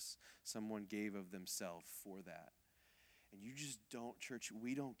purpose. Someone gave of themselves for that. And you just don't, church,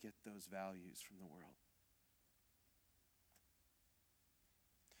 we don't get those values from the world.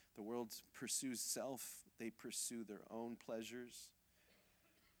 The world pursues self. They pursue their own pleasures.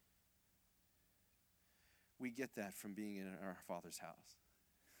 We get that from being in our Father's house.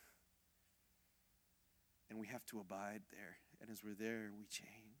 And we have to abide there. And as we're there, we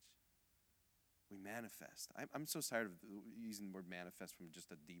change. We manifest. I'm so tired of using the word manifest from just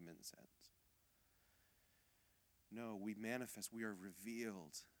a demon sense. No, we manifest. We are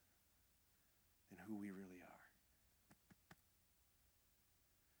revealed in who we really are.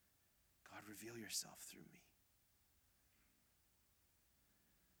 God, reveal yourself through me.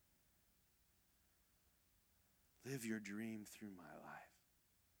 Live your dream through my life.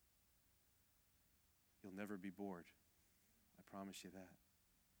 You'll never be bored. I promise you that.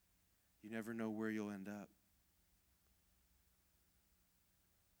 You never know where you'll end up.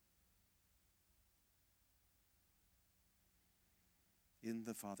 In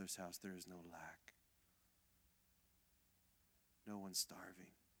the Father's house, there is no lack. No one's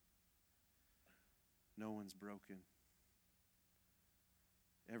starving. No one's broken.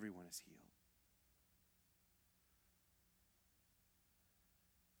 Everyone is healed.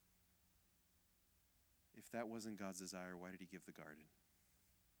 If that wasn't God's desire, why did he give the garden?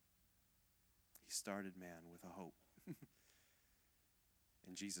 He started man with a hope.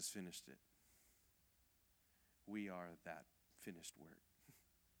 And Jesus finished it. We are that finished work.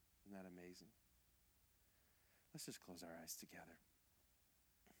 Isn't that amazing? Let's just close our eyes together.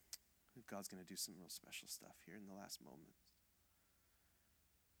 God's going to do some real special stuff here in the last moments.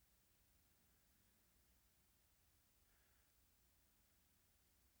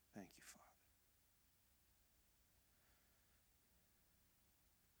 Thank you, Father.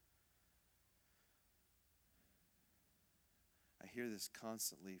 I hear this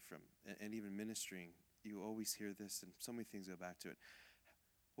constantly from, and even ministering, you always hear this, and so many things go back to it.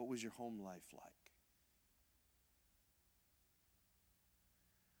 What was your home life like?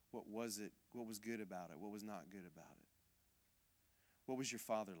 What was it? What was good about it? What was not good about it? What was your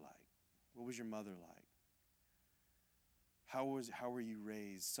father like? What was your mother like? How were you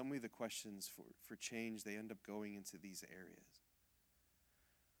raised? So many of the questions for change, they end up going into these areas.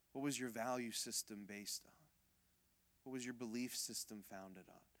 What was your value system based on? What was your belief system founded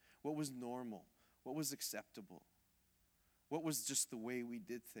on? What was normal? What was acceptable? What was just the way we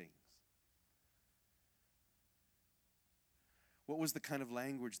did things? What was the kind of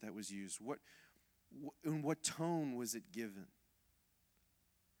language that was used? In what tone was it given?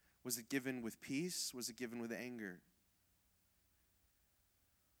 Was it given with peace? Was it given with anger?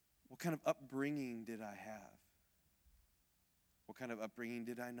 What kind of upbringing did I have? What kind of upbringing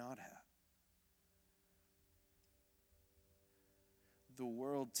did I not have? The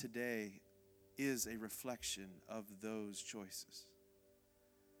world today is a reflection of those choices.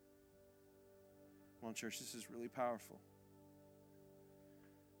 Come on, church, this is really powerful.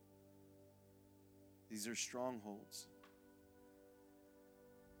 These are strongholds.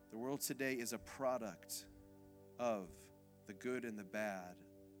 The world today is a product of the good and the bad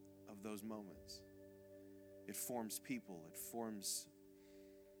of those moments. It forms people, it forms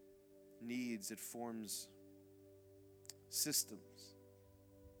needs, it forms systems.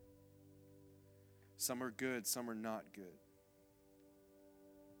 Some are good, some are not good.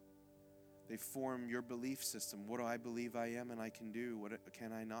 They form your belief system. What do I believe I am and I can do? What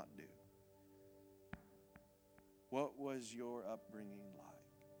can I not do? What was your upbringing like?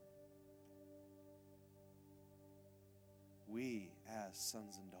 We, as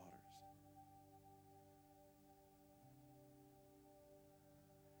sons and daughters,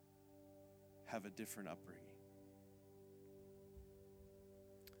 have a different upbringing.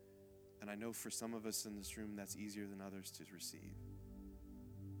 And I know for some of us in this room, that's easier than others to receive.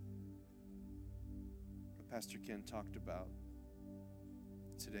 But Pastor Ken talked about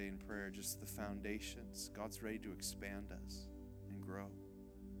today in prayer, just the foundations. God's ready to expand us and grow.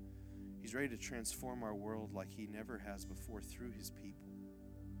 He's ready to transform our world like he never has before through his people.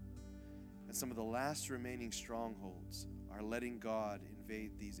 And some of the last remaining strongholds are letting God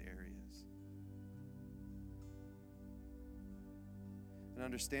invade these areas. And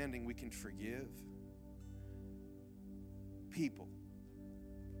understanding we can forgive people,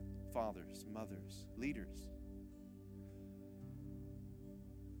 fathers, mothers, leaders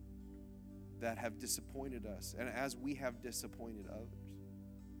that have disappointed us, and as we have disappointed others.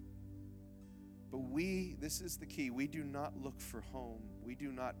 But this is the key, we do not look for home. We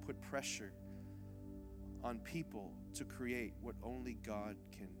do not put pressure on people to create what only God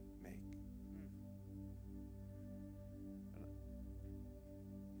can make.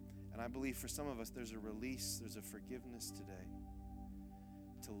 And I believe for some of us, there's a release, there's a forgiveness today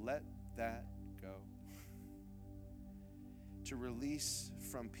to let that go. To release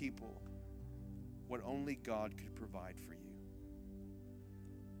from people what only God could provide for you.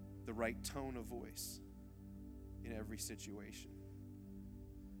 The right tone of voice in every situation.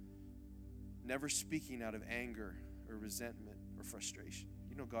 Never speaking out of anger or resentment or frustration.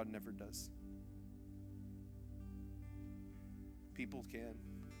 You know God never does. People can,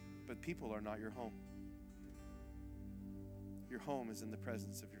 but people are not your home. Your home is in the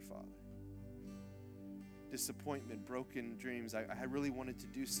presence of your Father. Disappointment, broken dreams. I really wanted to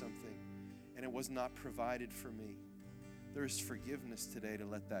do something, and it was not provided for me. There is forgiveness today to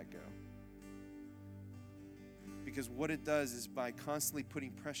let that go. Because what it does is by constantly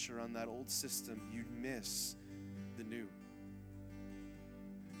putting pressure on that old system, you miss the new.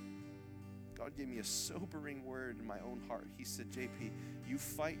 God gave me a sobering word in my own heart. He said, JP, you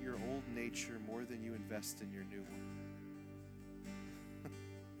fight your old nature more than you invest in your new one.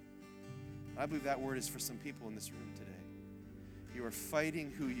 I believe that word is for some people in this room today. You are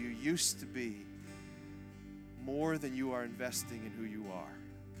fighting who you used to be more than you are investing in who you are.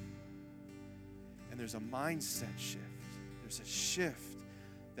 And there's a mindset shift. There's a shift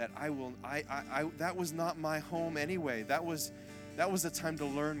that that was not my home anyway. That was a time to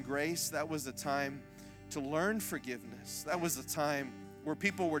learn grace. That was a time to learn forgiveness. That was a time where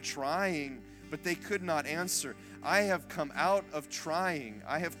people were trying, but they could not answer. I have come out of trying.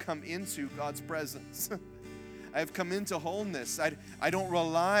 I have come into God's presence. I have come into wholeness. I don't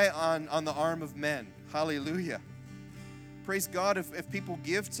rely on the arm of men. Hallelujah. Praise God if people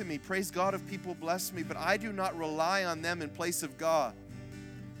give to me. Praise God if people bless me. But I do not rely on them in place of God.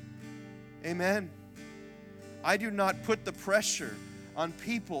 Amen. I do not put the pressure on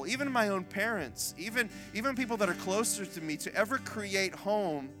people, even my own parents, even people that are closer to me, to ever create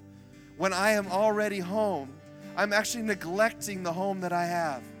home when I am already home. I'm actually neglecting the home that I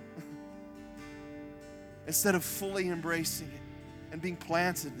have instead of fully embracing it and being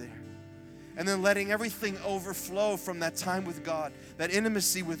planted there. And then letting everything overflow from that time with God, that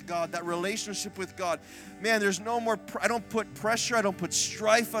intimacy with God, that relationship with God. Man, there's no more, I don't put pressure, I don't put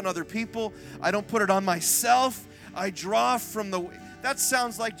strife on other people, I don't put it on myself. I draw from that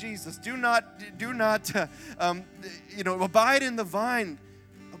sounds like Jesus. Do not, abide in the vine.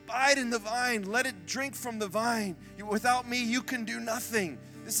 Abide in the vine. Let it drink from the vine. Without me, you can do nothing.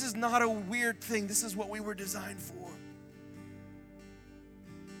 This is not a weird thing. This is what we were designed for.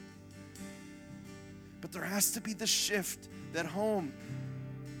 But there has to be the shift that home,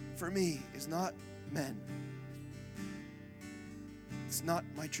 for me, is not men. It's not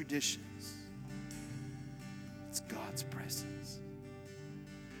my traditions. It's God's presence.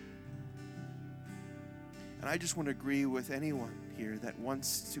 And I just want to agree with anyone here that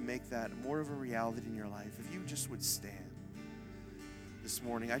wants to make that more of a reality in your life. If you just would stand this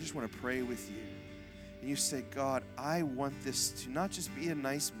morning, I just want to pray with you. And you say, God, I want this to not just be a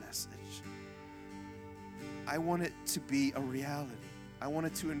nice message. I want it to be a reality. I want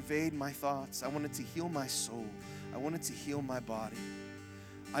it to invade my thoughts. I want it to heal my soul. I want it to heal my body.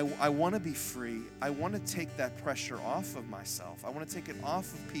 I want to be free. I want to take that pressure off of myself. I want to take it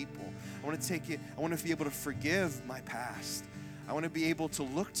off of people. I want to be able to forgive my past. I want to be able to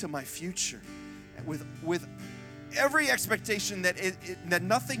look to my future with every expectation that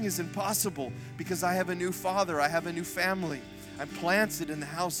nothing is impossible because I have a new father. I have a new family. I'm planted in the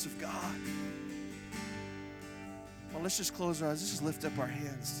house of God. Well, let's just close our eyes. Let's just lift up our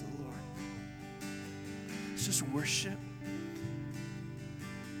hands to the Lord. Let's just worship.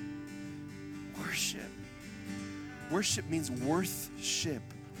 Worship. Worship means worth-ship.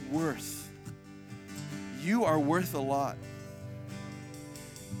 Worth. You are worth a lot.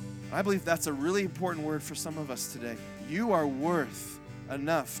 I believe that's a really important word for some of us today. You are worth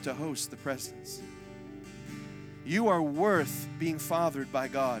enough to host the presence. You are worth being fathered by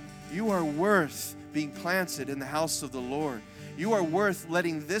God. You are worth being planted in the house of the Lord. You are worth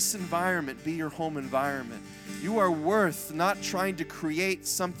letting this environment be your home environment. You are worth not trying to create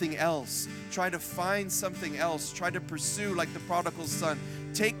something else. Try to find something else. Try to pursue like the prodigal son.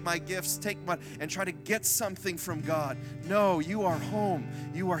 Take my gifts, and try to get something from God. No, you are home.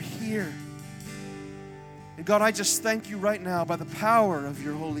 You are here. And God, I just thank you right now by the power of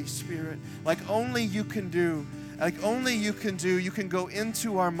your Holy Spirit, like only you can do. Like only you can do. You can go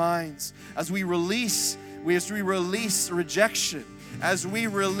into our minds as we release rejection, as we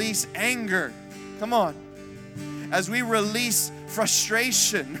release anger. Come on. As we release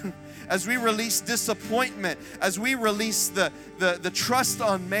frustration, as we release disappointment, as we release the trust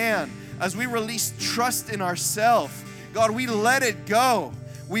on man, as we release trust in ourselves, God, we let it go.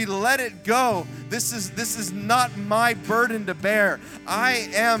 We let it go. This is not my burden to bear. I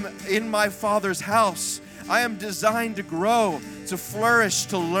am in my Father's house. I am designed to grow, to flourish,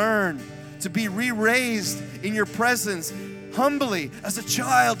 to learn, to be re-raised in your presence humbly as a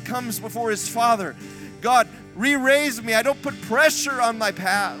child comes before his father. God, re-raise me. I don't put pressure on my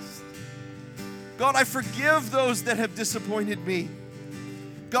past. God, I forgive those that have disappointed me.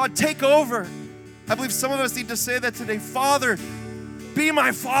 God, take over. I believe some of us need to say that today. Father, be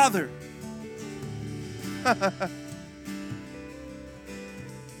my Father.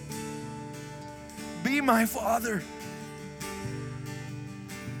 Be my Father.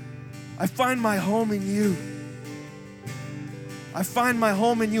 I find my home in you. I find my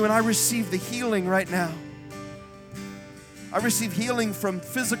home in you, and I receive the healing right now. I receive healing from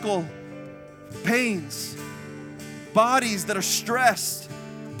physical pains, bodies that are stressed,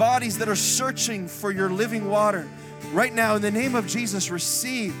 bodies that are searching for your living water. Right now, in the name of Jesus,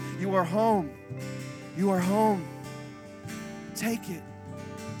 receive. You are home. You are home. Take it.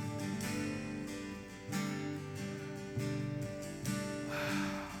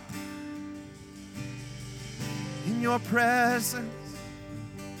 In your presence,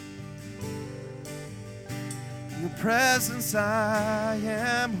 in your presence I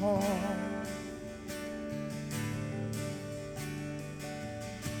am home.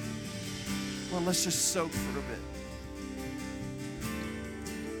 Well, let's just soak for a bit.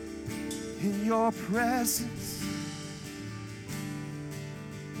 In your presence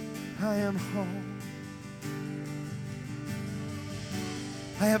I am home.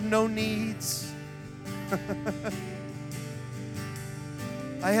 I have no needs.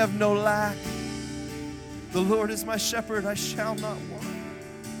 I have no lack. The Lord is my shepherd, I shall not want.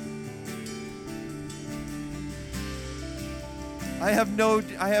 I have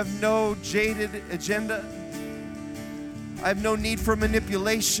no jaded agenda. I have no need for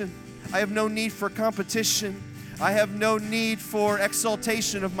manipulation. I have no need for competition. I have no need for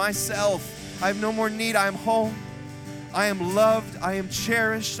exaltation of myself. I have no more need. I am home. I am loved. I am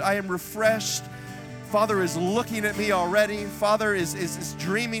cherished. I am refreshed. Father is looking at me already. Father is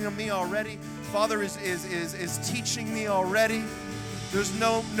dreaming of me already. Father is teaching me already. There's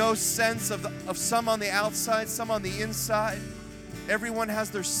no sense of some on the outside, some on the inside. Everyone has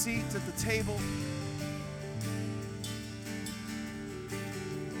their seat at the table.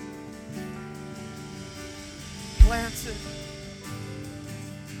 Planted.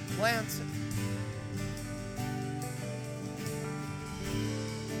 Planted.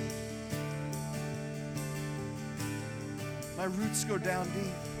 My roots go down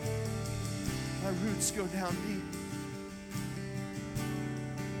deep. My roots go down deep.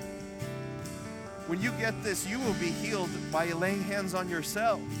 When you get this, you will be healed by laying hands on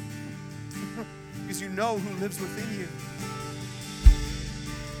yourself. Because you know who lives within you.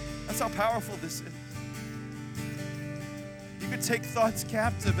 That's how powerful this is. You can take thoughts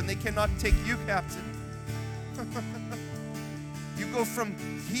captive and they cannot take you captive. You go from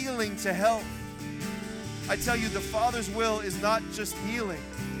healing to health. I tell you, the Father's will is not just healing.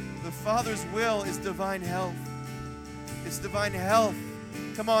 The Father's will is divine health. It's divine health.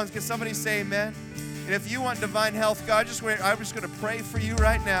 Come on, can somebody say amen? And if you want divine health, God, I'm just going to pray for you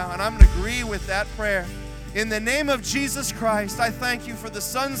right now, and I'm going to agree with that prayer. In the name of Jesus Christ, I thank you for the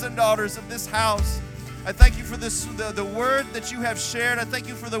sons and daughters of this house. I thank you for the word that you have shared. I thank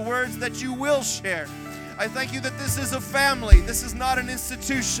you for the words that you will share. I thank you that this is a family. This is not an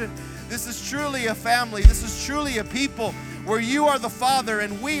institution. This is truly a family. This is truly a people where you are the Father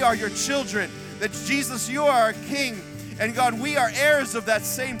and we are your children. That Jesus, you are our King. And God, we are heirs of that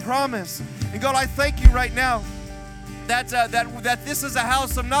same promise. And God, I thank you right now that this is a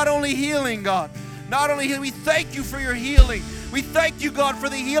house of not only healing, God. Not only healing, we thank you for your healing. We thank you, God, for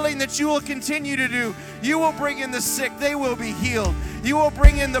the healing that you will continue to do. You will bring in the sick, they will be healed. You will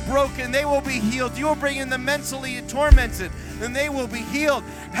bring in the broken, they will be healed. You will bring in the mentally tormented, and they will be healed.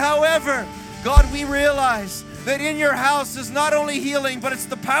 However, God, we realize that in your house is not only healing, but it's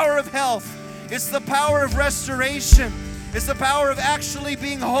the power of health. It's the power of restoration. It's the power of actually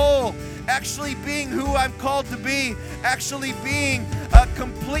being whole, actually being who I'm called to be, actually being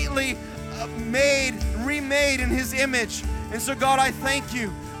completely remade in His image. And so, God, I thank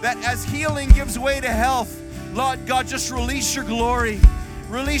you that as healing gives way to health, Lord God, just release your glory.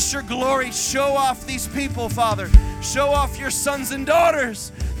 Release your glory. Show off these people, Father. Show off your sons and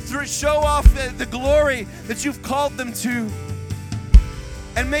daughters. Show off the glory that you've called them to.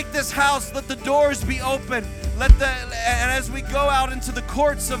 And make this house, let the doors be open. And as we go out into the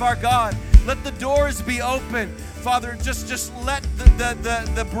courts of our God, let the doors be open. Father, just let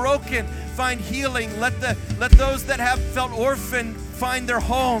the broken find healing. Let those that have felt orphaned find their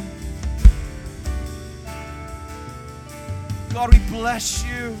home. God, we bless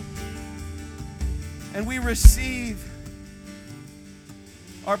you. And we receive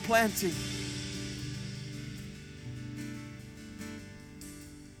our planting.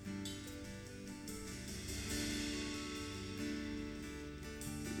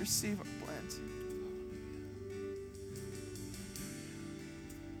 We receive our planting.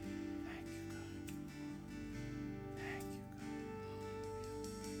 Thank you, God. Thank you, God. Thank you, God.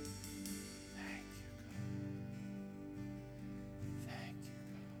 Thank you, God.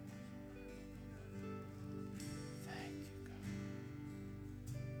 Thank you, God. Thank you, God.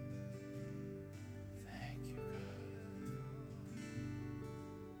 Thank you, God.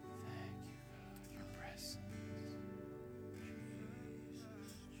 Your presence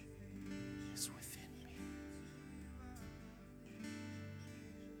is within me.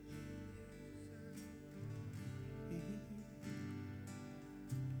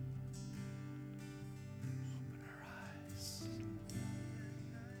 Open our eyes.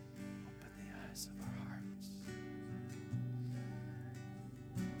 Open the eyes of our hearts.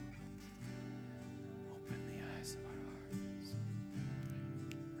 Open the eyes of our hearts.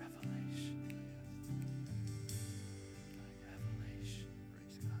 Revelation. Revelation.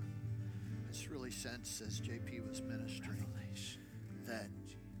 Praise God. I just really sense as JP was ministering that,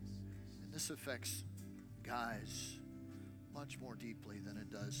 and this affects guys much more deeply than it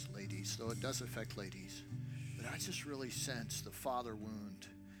does ladies, though it does affect ladies. But I just really sense the father wound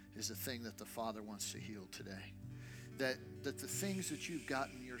is a thing that the Father wants to heal today. That the things that you've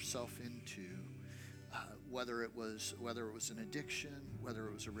gotten yourself into, whether it was an addiction, whether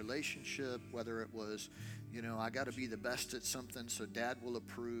it was a relationship, whether it was, I got to be the best at something so Dad will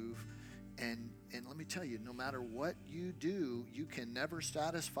approve. And let me tell you, no matter what you do, you can never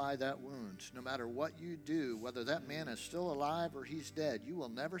satisfy that wound. No matter what you do, whether that man is still alive or he's dead, you will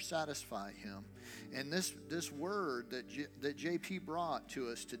never satisfy him. And this word that JP brought to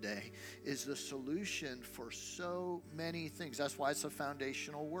us today is the solution for so many things. That's why it's a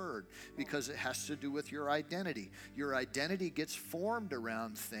foundational word, because it has to do with your identity. Your identity gets formed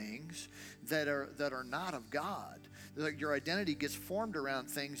around things that are not of God. Your identity gets formed around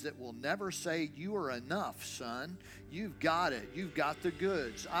things that will never say, you are enough, son. You've got it. You've got the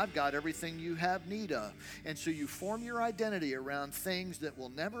goods. I've got everything you have need of. And so you form your identity around things that will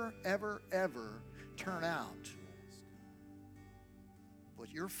never, ever, ever turn out.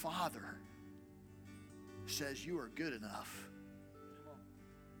 But your Father says you are good enough.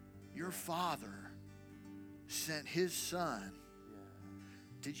 Your Father sent His Son.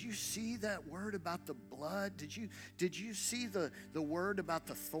 Did you see that word about the blood? Did you see the word about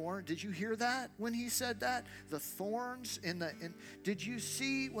the thorn? Did you hear that when he said that? The thorns did you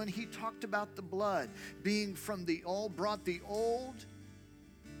see when he talked about the blood being from brought the old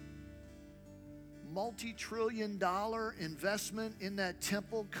multi-trillion-dollar investment in that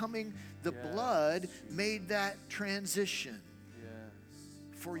temple coming? The blood made that transition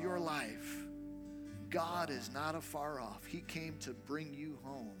for your life. God is not afar off. He came to bring you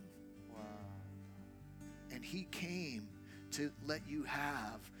home. Wow. And He came to let you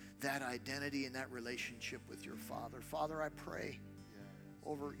have that identity and that relationship with your Father. Father, I pray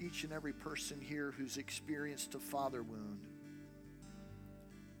over each and every person here who's experienced a father wound,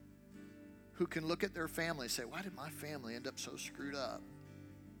 who can look at their family and say, why did my family end up so screwed up?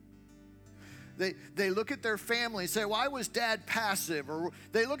 They look at their family and say, why was Dad passive? Or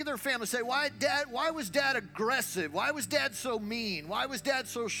they look at their family and say, why was Dad aggressive? Why was Dad so mean? Why was Dad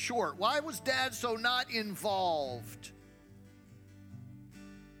so short? Why was Dad so not involved?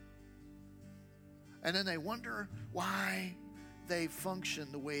 And then they wonder why they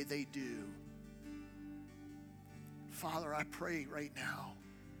function the way they do. Father, I pray right now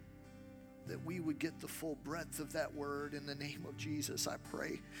that we would get the full breadth of that word in the name of Jesus. I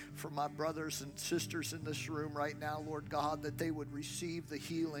pray for my brothers and sisters in this room right now, Lord God, that they would receive the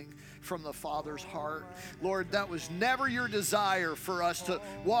healing from the Father's heart. Lord, that was never your desire for us to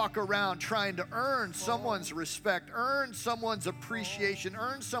walk around trying to earn someone's respect, earn someone's appreciation,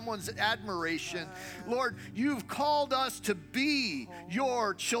 earn someone's admiration. Lord, you've called us to be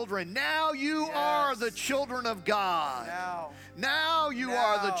your children. Now you are the children of God. Now you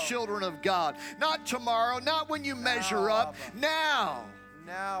are the children of God. Not tomorrow, not when you measure up. Now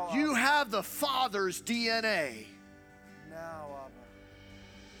you have the Father's DNA.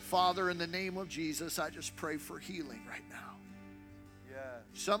 Father, in the name of Jesus, I just pray for healing right now.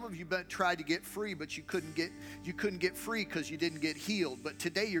 Some of you tried to get free, but you couldn't get free because you didn't get healed. But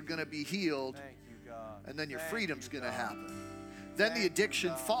today you're going to be healed, and then your freedom's going to happen. Then the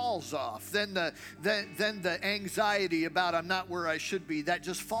addiction falls off. Then the anxiety about I'm not where I should be, that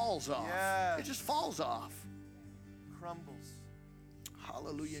just falls off. It just falls off. Crumbles.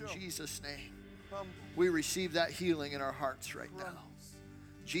 Hallelujah. In Jesus' name. We receive that healing in our hearts right now.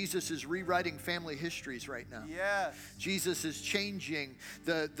 Jesus is rewriting family histories right now. Jesus is changing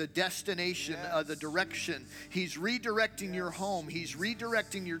the destination, the direction. He's redirecting your home. He's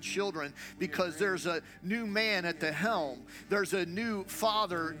redirecting your children because there's a new man at the helm. There's a new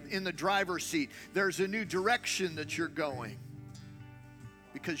father in the driver's seat. There's a new direction that you're going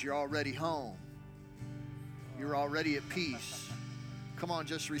because you're already home. You're already at peace. Come on,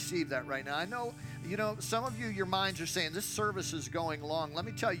 just receive that right now. I know, some of you, your minds are saying, this service is going long. Let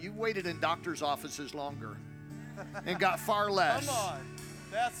me tell you, you waited in doctor's offices longer and got far less. Come on.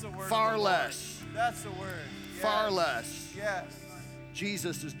 That's the word. Far less. That's the word. Yes. Far less. Yes.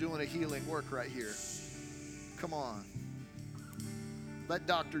 Jesus is doing a healing work right here. Come on. Let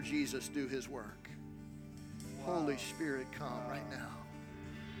Dr. Jesus do his work. Wow. Holy Spirit, come right now.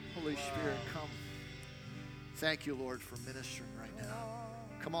 Holy Spirit, come. Thank you, Lord, for ministering right now.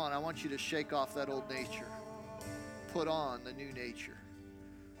 Come on, I want you to shake off that old nature. Put on the new nature.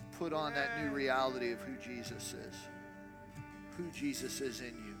 Put on that new reality of who Jesus is. Who Jesus is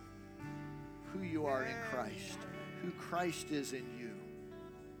in you. Who you are in Christ. Who Christ is in you.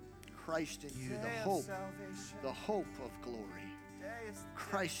 Christ in you, the hope of glory.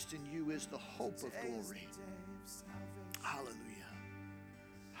 Christ in you is the hope of glory. Hallelujah.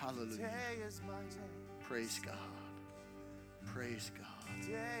 Hallelujah. Praise God. Praise God.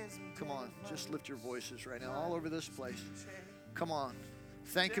 Come on, just lift your voices right now all over this place. Come on.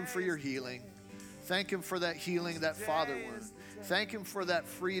 Thank him for your healing. Thank him for that healing, that father wound. Thank him for that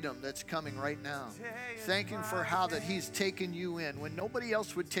freedom that's coming right now. Thank him for how that he's taken you in. When nobody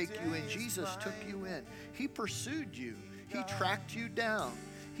else would take you in, Jesus took you in. He pursued you. He tracked you down.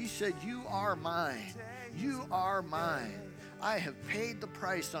 He said, you are mine. You are mine. I have paid the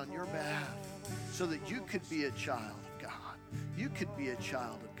price on your behalf so that you could be a child of God. You could be a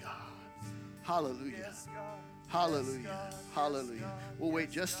child of God. Hallelujah. Hallelujah. Hallelujah. We'll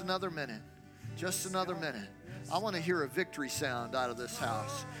wait just another minute. Just another minute. I want to hear a victory sound out of this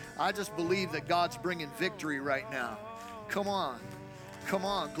house. I just believe that God's bringing victory right now. Come on. Come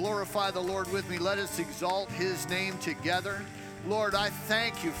on. Glorify the Lord with me. Let us exalt his name together. Lord, I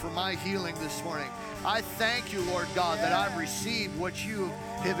thank you for my healing this morning. I thank you, Lord God, that I've received what you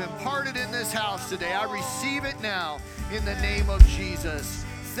have imparted in this house today. I receive it now in the name of Jesus.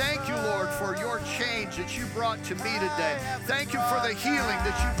 Thank you, Lord, for your change that you brought to me today. Thank you for the healing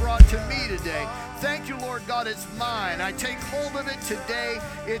that you brought to me today. Thank you, Lord God, it's mine. I take hold of it today.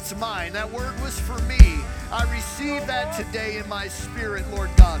 It's mine. That word was for me. I receive that today in my spirit, Lord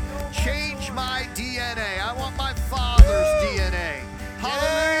God. Change my DNA. I want my Father's DNA.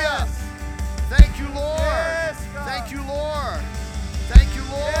 Hallelujah. Thank you, Lord. Thank you, Lord. Thank you,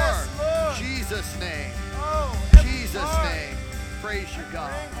 Lord. Jesus' name. Jesus' name. Praise you,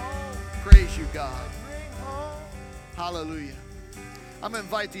 God. Praise you, God. Hallelujah. I'm going to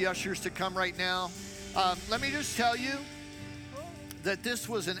invite the ushers to come right now. Let me just tell you that this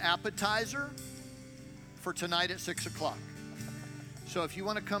was an appetizer for tonight at 6 o'clock. So if you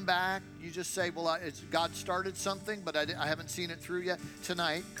want to come back, you just say, well, God started something, but I haven't seen it through yet.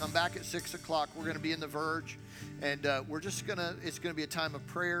 Tonight, come back at 6 o'clock. We're going to be in the Verge. And it's going to be a time of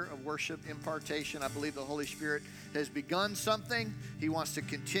prayer, of worship, impartation. I believe the Holy Spirit has begun something. He wants to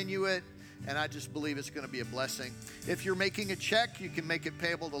continue it. And I just believe it's going to be a blessing. If you're making a check, you can make it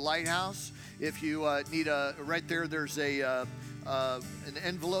payable to Lighthouse. If you need right there, there's a an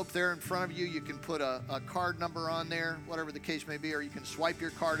envelope there in front of you. You can put a card number on there, whatever the case may be, or you can swipe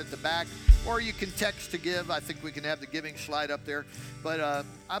your card at the back, or you can text to give. I think we can have the giving slide up there. But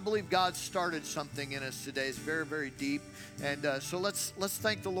I believe God started something in us today. It's very, very deep. And so let's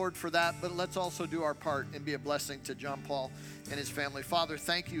thank the Lord for that, but let's also do our part and be a blessing to John Paul and his family. Father,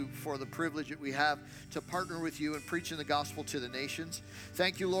 thank you for the privilege that we have to partner with you in preaching the gospel to the nations.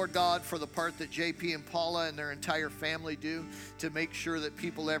 Thank you, Lord God, for the part that JP and Paula and their entire family do to make sure that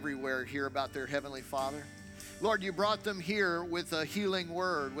people everywhere hear about their Heavenly Father. Lord, you brought them here with a healing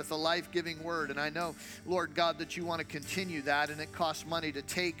word, with a life-giving word. And I know, Lord God, that you want to continue that, and it costs money to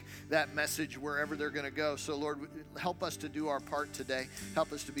take that message wherever they're going to go. So, Lord, help us to do our part today.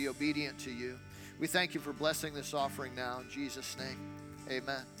 Help us to be obedient to you. We thank you for blessing this offering now. In Jesus' name,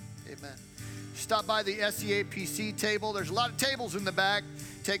 amen. Amen. Stop by the SEAPC table. There's a lot of tables in the back.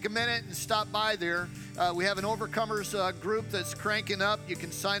 Take a minute and stop by there. We have an Overcomers group that's cranking up. You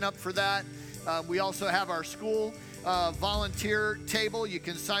can sign up for that. We also have our school volunteer table. You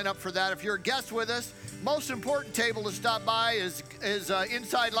can sign up for that. If you're a guest with us, most important table to stop by is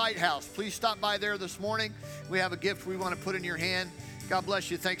Inside Lighthouse. Please stop by there this morning. We have a gift we want to put in your hand. God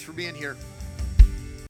bless you. Thanks for being here.